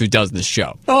guys who does this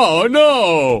show. Oh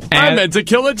no! I meant to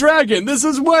kill a dragon. This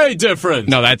is way different.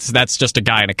 No, that's just a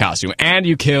guy in a costume. And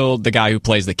you killed the guy who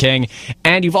plays the king.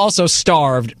 And you've also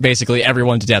starved basically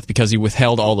everyone to death because you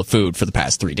withheld all the food for the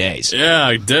past 3 days.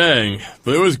 Yeah, dang.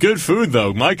 But it was good food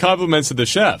though. My compliments to the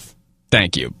chef.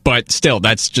 Thank you. But still,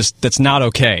 that's not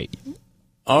okay.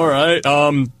 All right.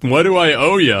 What do I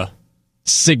owe you?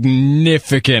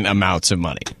 Significant amounts of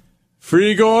money.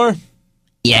 Freegor?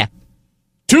 Yeah.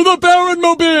 To the Baron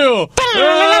Mobile!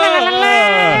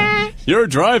 You're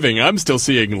driving. I'm still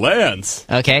seeing Lance.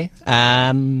 Okay.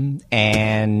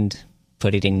 And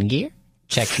put it in gear.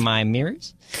 Check my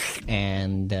mirrors.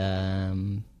 And,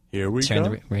 here we turn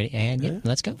go. Ready? And, yeah,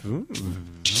 let's go.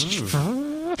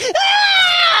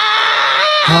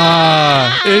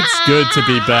 It's good to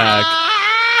be back.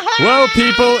 Well,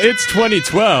 people, it's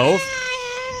 2012.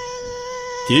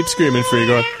 Keep screaming,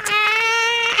 Freegor.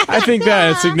 I think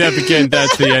that's significant.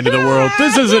 That's the end of the world.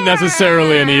 This isn't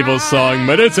necessarily an evil song,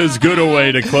 but it's as good a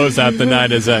way to close out the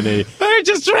night as any. I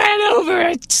just ran over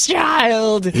a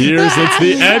child. Here's It's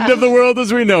the End of the World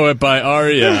as We Know It by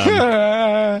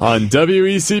R.E.M. on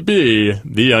WECB,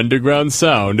 the underground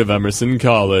sound of Emerson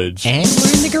College. And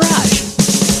we're in the garage.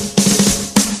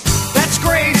 That's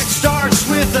great, it starts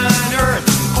with an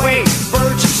earthquake,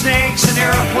 birds and snakes, an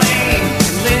airplane.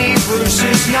 Lenny Bruce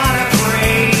is not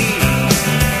afraid.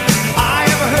 I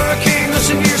have a hurricane,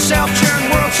 listen to yourself, churn,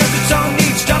 world serves its own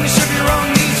needs. Dummy, serve your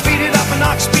own needs, beat it up an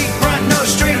ox, speed, grunt, no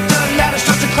strength. The ladder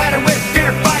starts to clatter with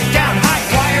fear, fight down, high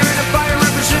wire and a fire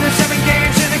represented 7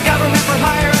 games in a government for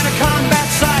hire and a combat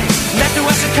site. Left to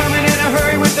us are coming in a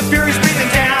hurry with the furies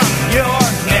breathing down your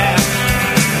neck.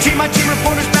 Team by team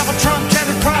reporters babble Trump,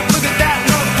 Kevin Crop, look at that,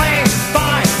 no claim,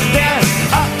 fine, then,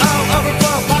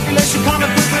 overflow, population, common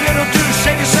food, but it'll do,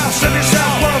 save yourself, serve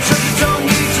yourself, world serves its own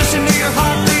needs, listen to your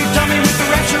heartbeat, dummy with the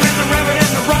rapture and the reverend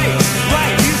and the right,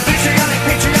 you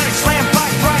patriotic, slam,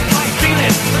 fight, bright, light,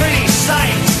 feeling, pretty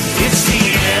sight, it's the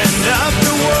end of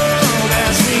the world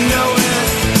as we know it,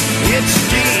 it's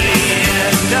the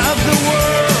end of the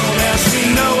world as we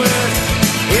know it,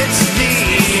 it's the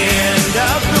end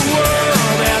of the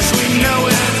world as we know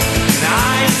it, and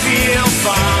I feel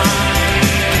fine.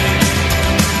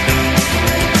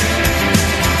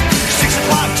 6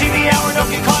 o'clock TV hour, don't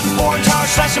get caught in foreign tower,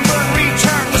 slash and burn,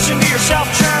 return, listen to yourself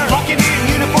churn, locking in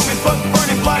uniform and book,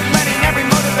 burning blood, letting every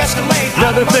motive escalate.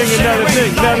 Another thing, another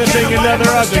thing, another thing, another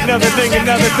object, another thing,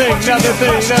 another thing, another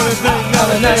thing, another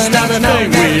thing, another thing.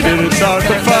 We didn't start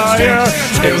the fire,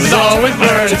 it was always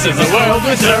burning since the world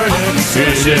was turning.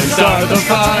 We didn't start the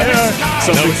fire,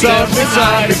 something's up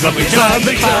inside, something's up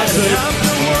inside.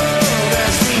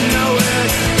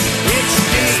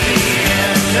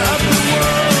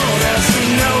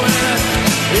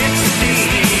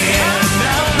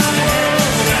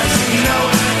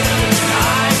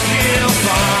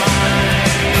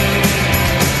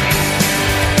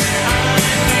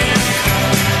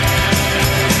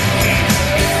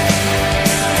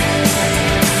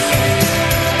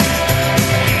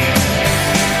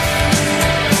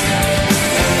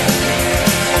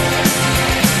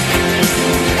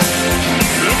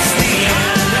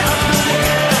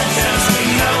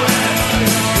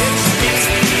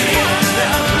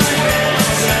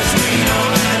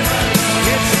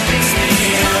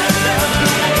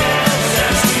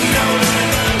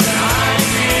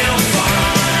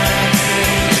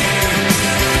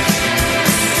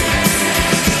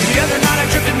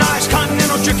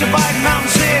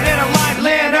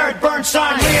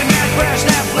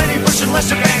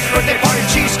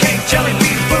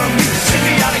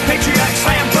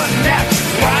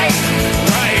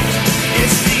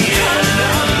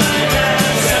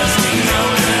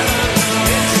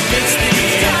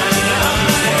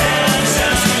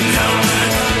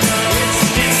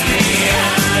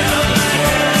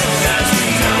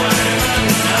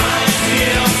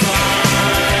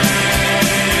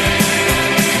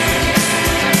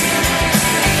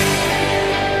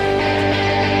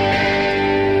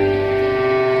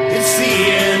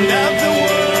 end of the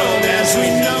world as we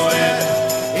know it.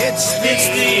 It's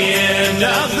the end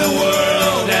of the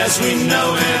world as we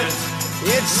know it.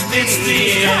 It's the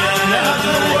end of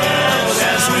the world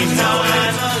as we know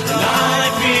it. And I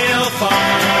feel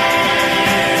fine.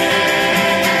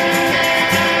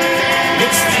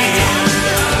 It's the end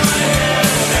of the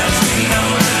world as we know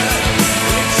it.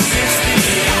 It's the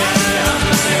end of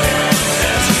the world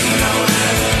as we know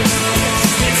it.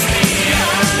 It's the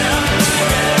end of the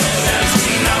world as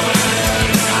we know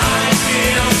it. I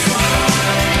feel fine.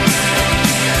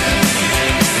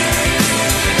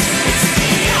 It's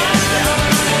the end of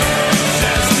the world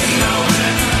as we know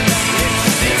it.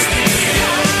 It's the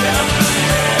end of the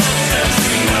world as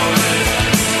we know it.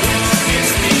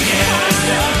 It's the end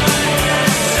of the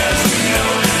world as we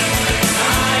know it.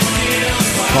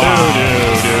 I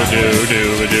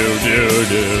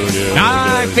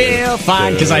feel I feel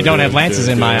fine because I don't have lances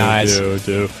in my eyes. No,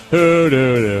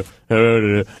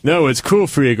 it's cool,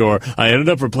 Freegor. I ended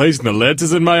up replacing the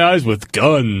lenses in my eyes with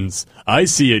guns. I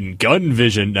see in gun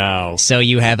vision now. So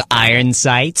you have iron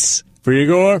sights?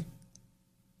 Freegor?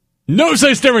 No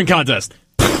say staring contest!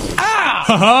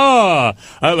 Ha-ha!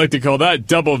 I like to call that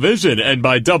double vision, and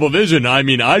by double vision, I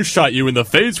mean I shot you in the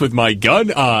face with my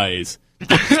gun eyes.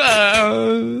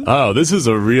 Oh, this is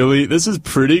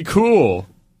pretty cool.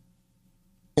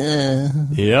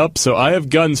 Yep, so I have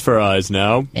guns for eyes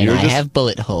now. And I have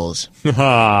bullet holes.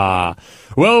 Ha!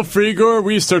 Well, Freegor,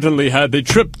 we certainly had the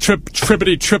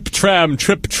trip-tripperoo,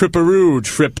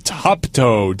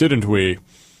 trip-top-toe, didn't we?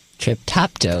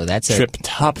 Trip-top-toe, that's a...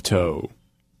 Trip-top-toe.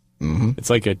 Mm-hmm. It's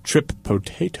like a trip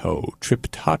potato,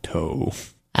 trip-tato.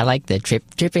 I like the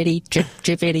trip-trippity,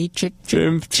 trip-trippity,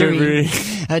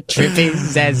 trip-trippity. A trip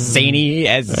is as zany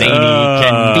can be.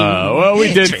 Well,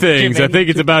 we did things. I think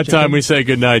it's about time we say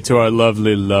goodnight to our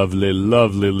lovely, lovely,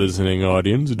 lovely listening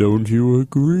audience. Don't you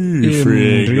agree,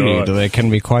 Freegor? They can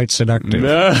be quite seductive. Who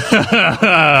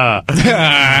are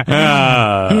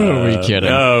we kidding?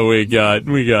 Oh, we got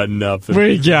nothing.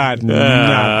 We got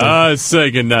nothing.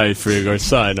 Say goodnight, Freegor.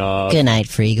 Sign off. Good night,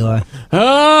 Freegor.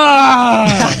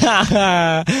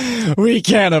 We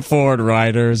can't afford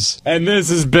writers. And this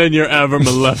has been your ever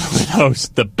malevolent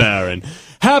host, the Baron.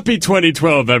 Happy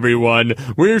 2012, everyone.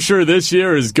 We're sure this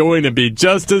year is going to be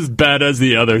just as bad as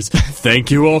the others.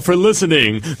 Thank you all for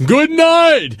listening. Good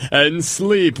night, and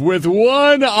sleep with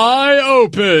one eye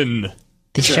open.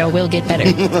 The show will get better.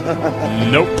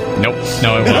 Nope. No, it won't.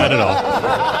 Not at all.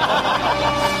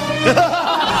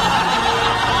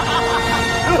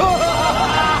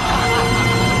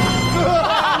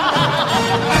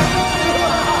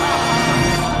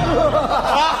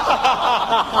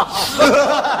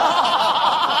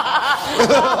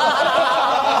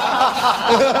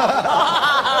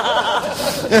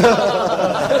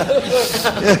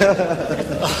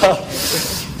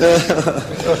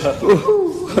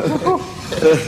 Ooh.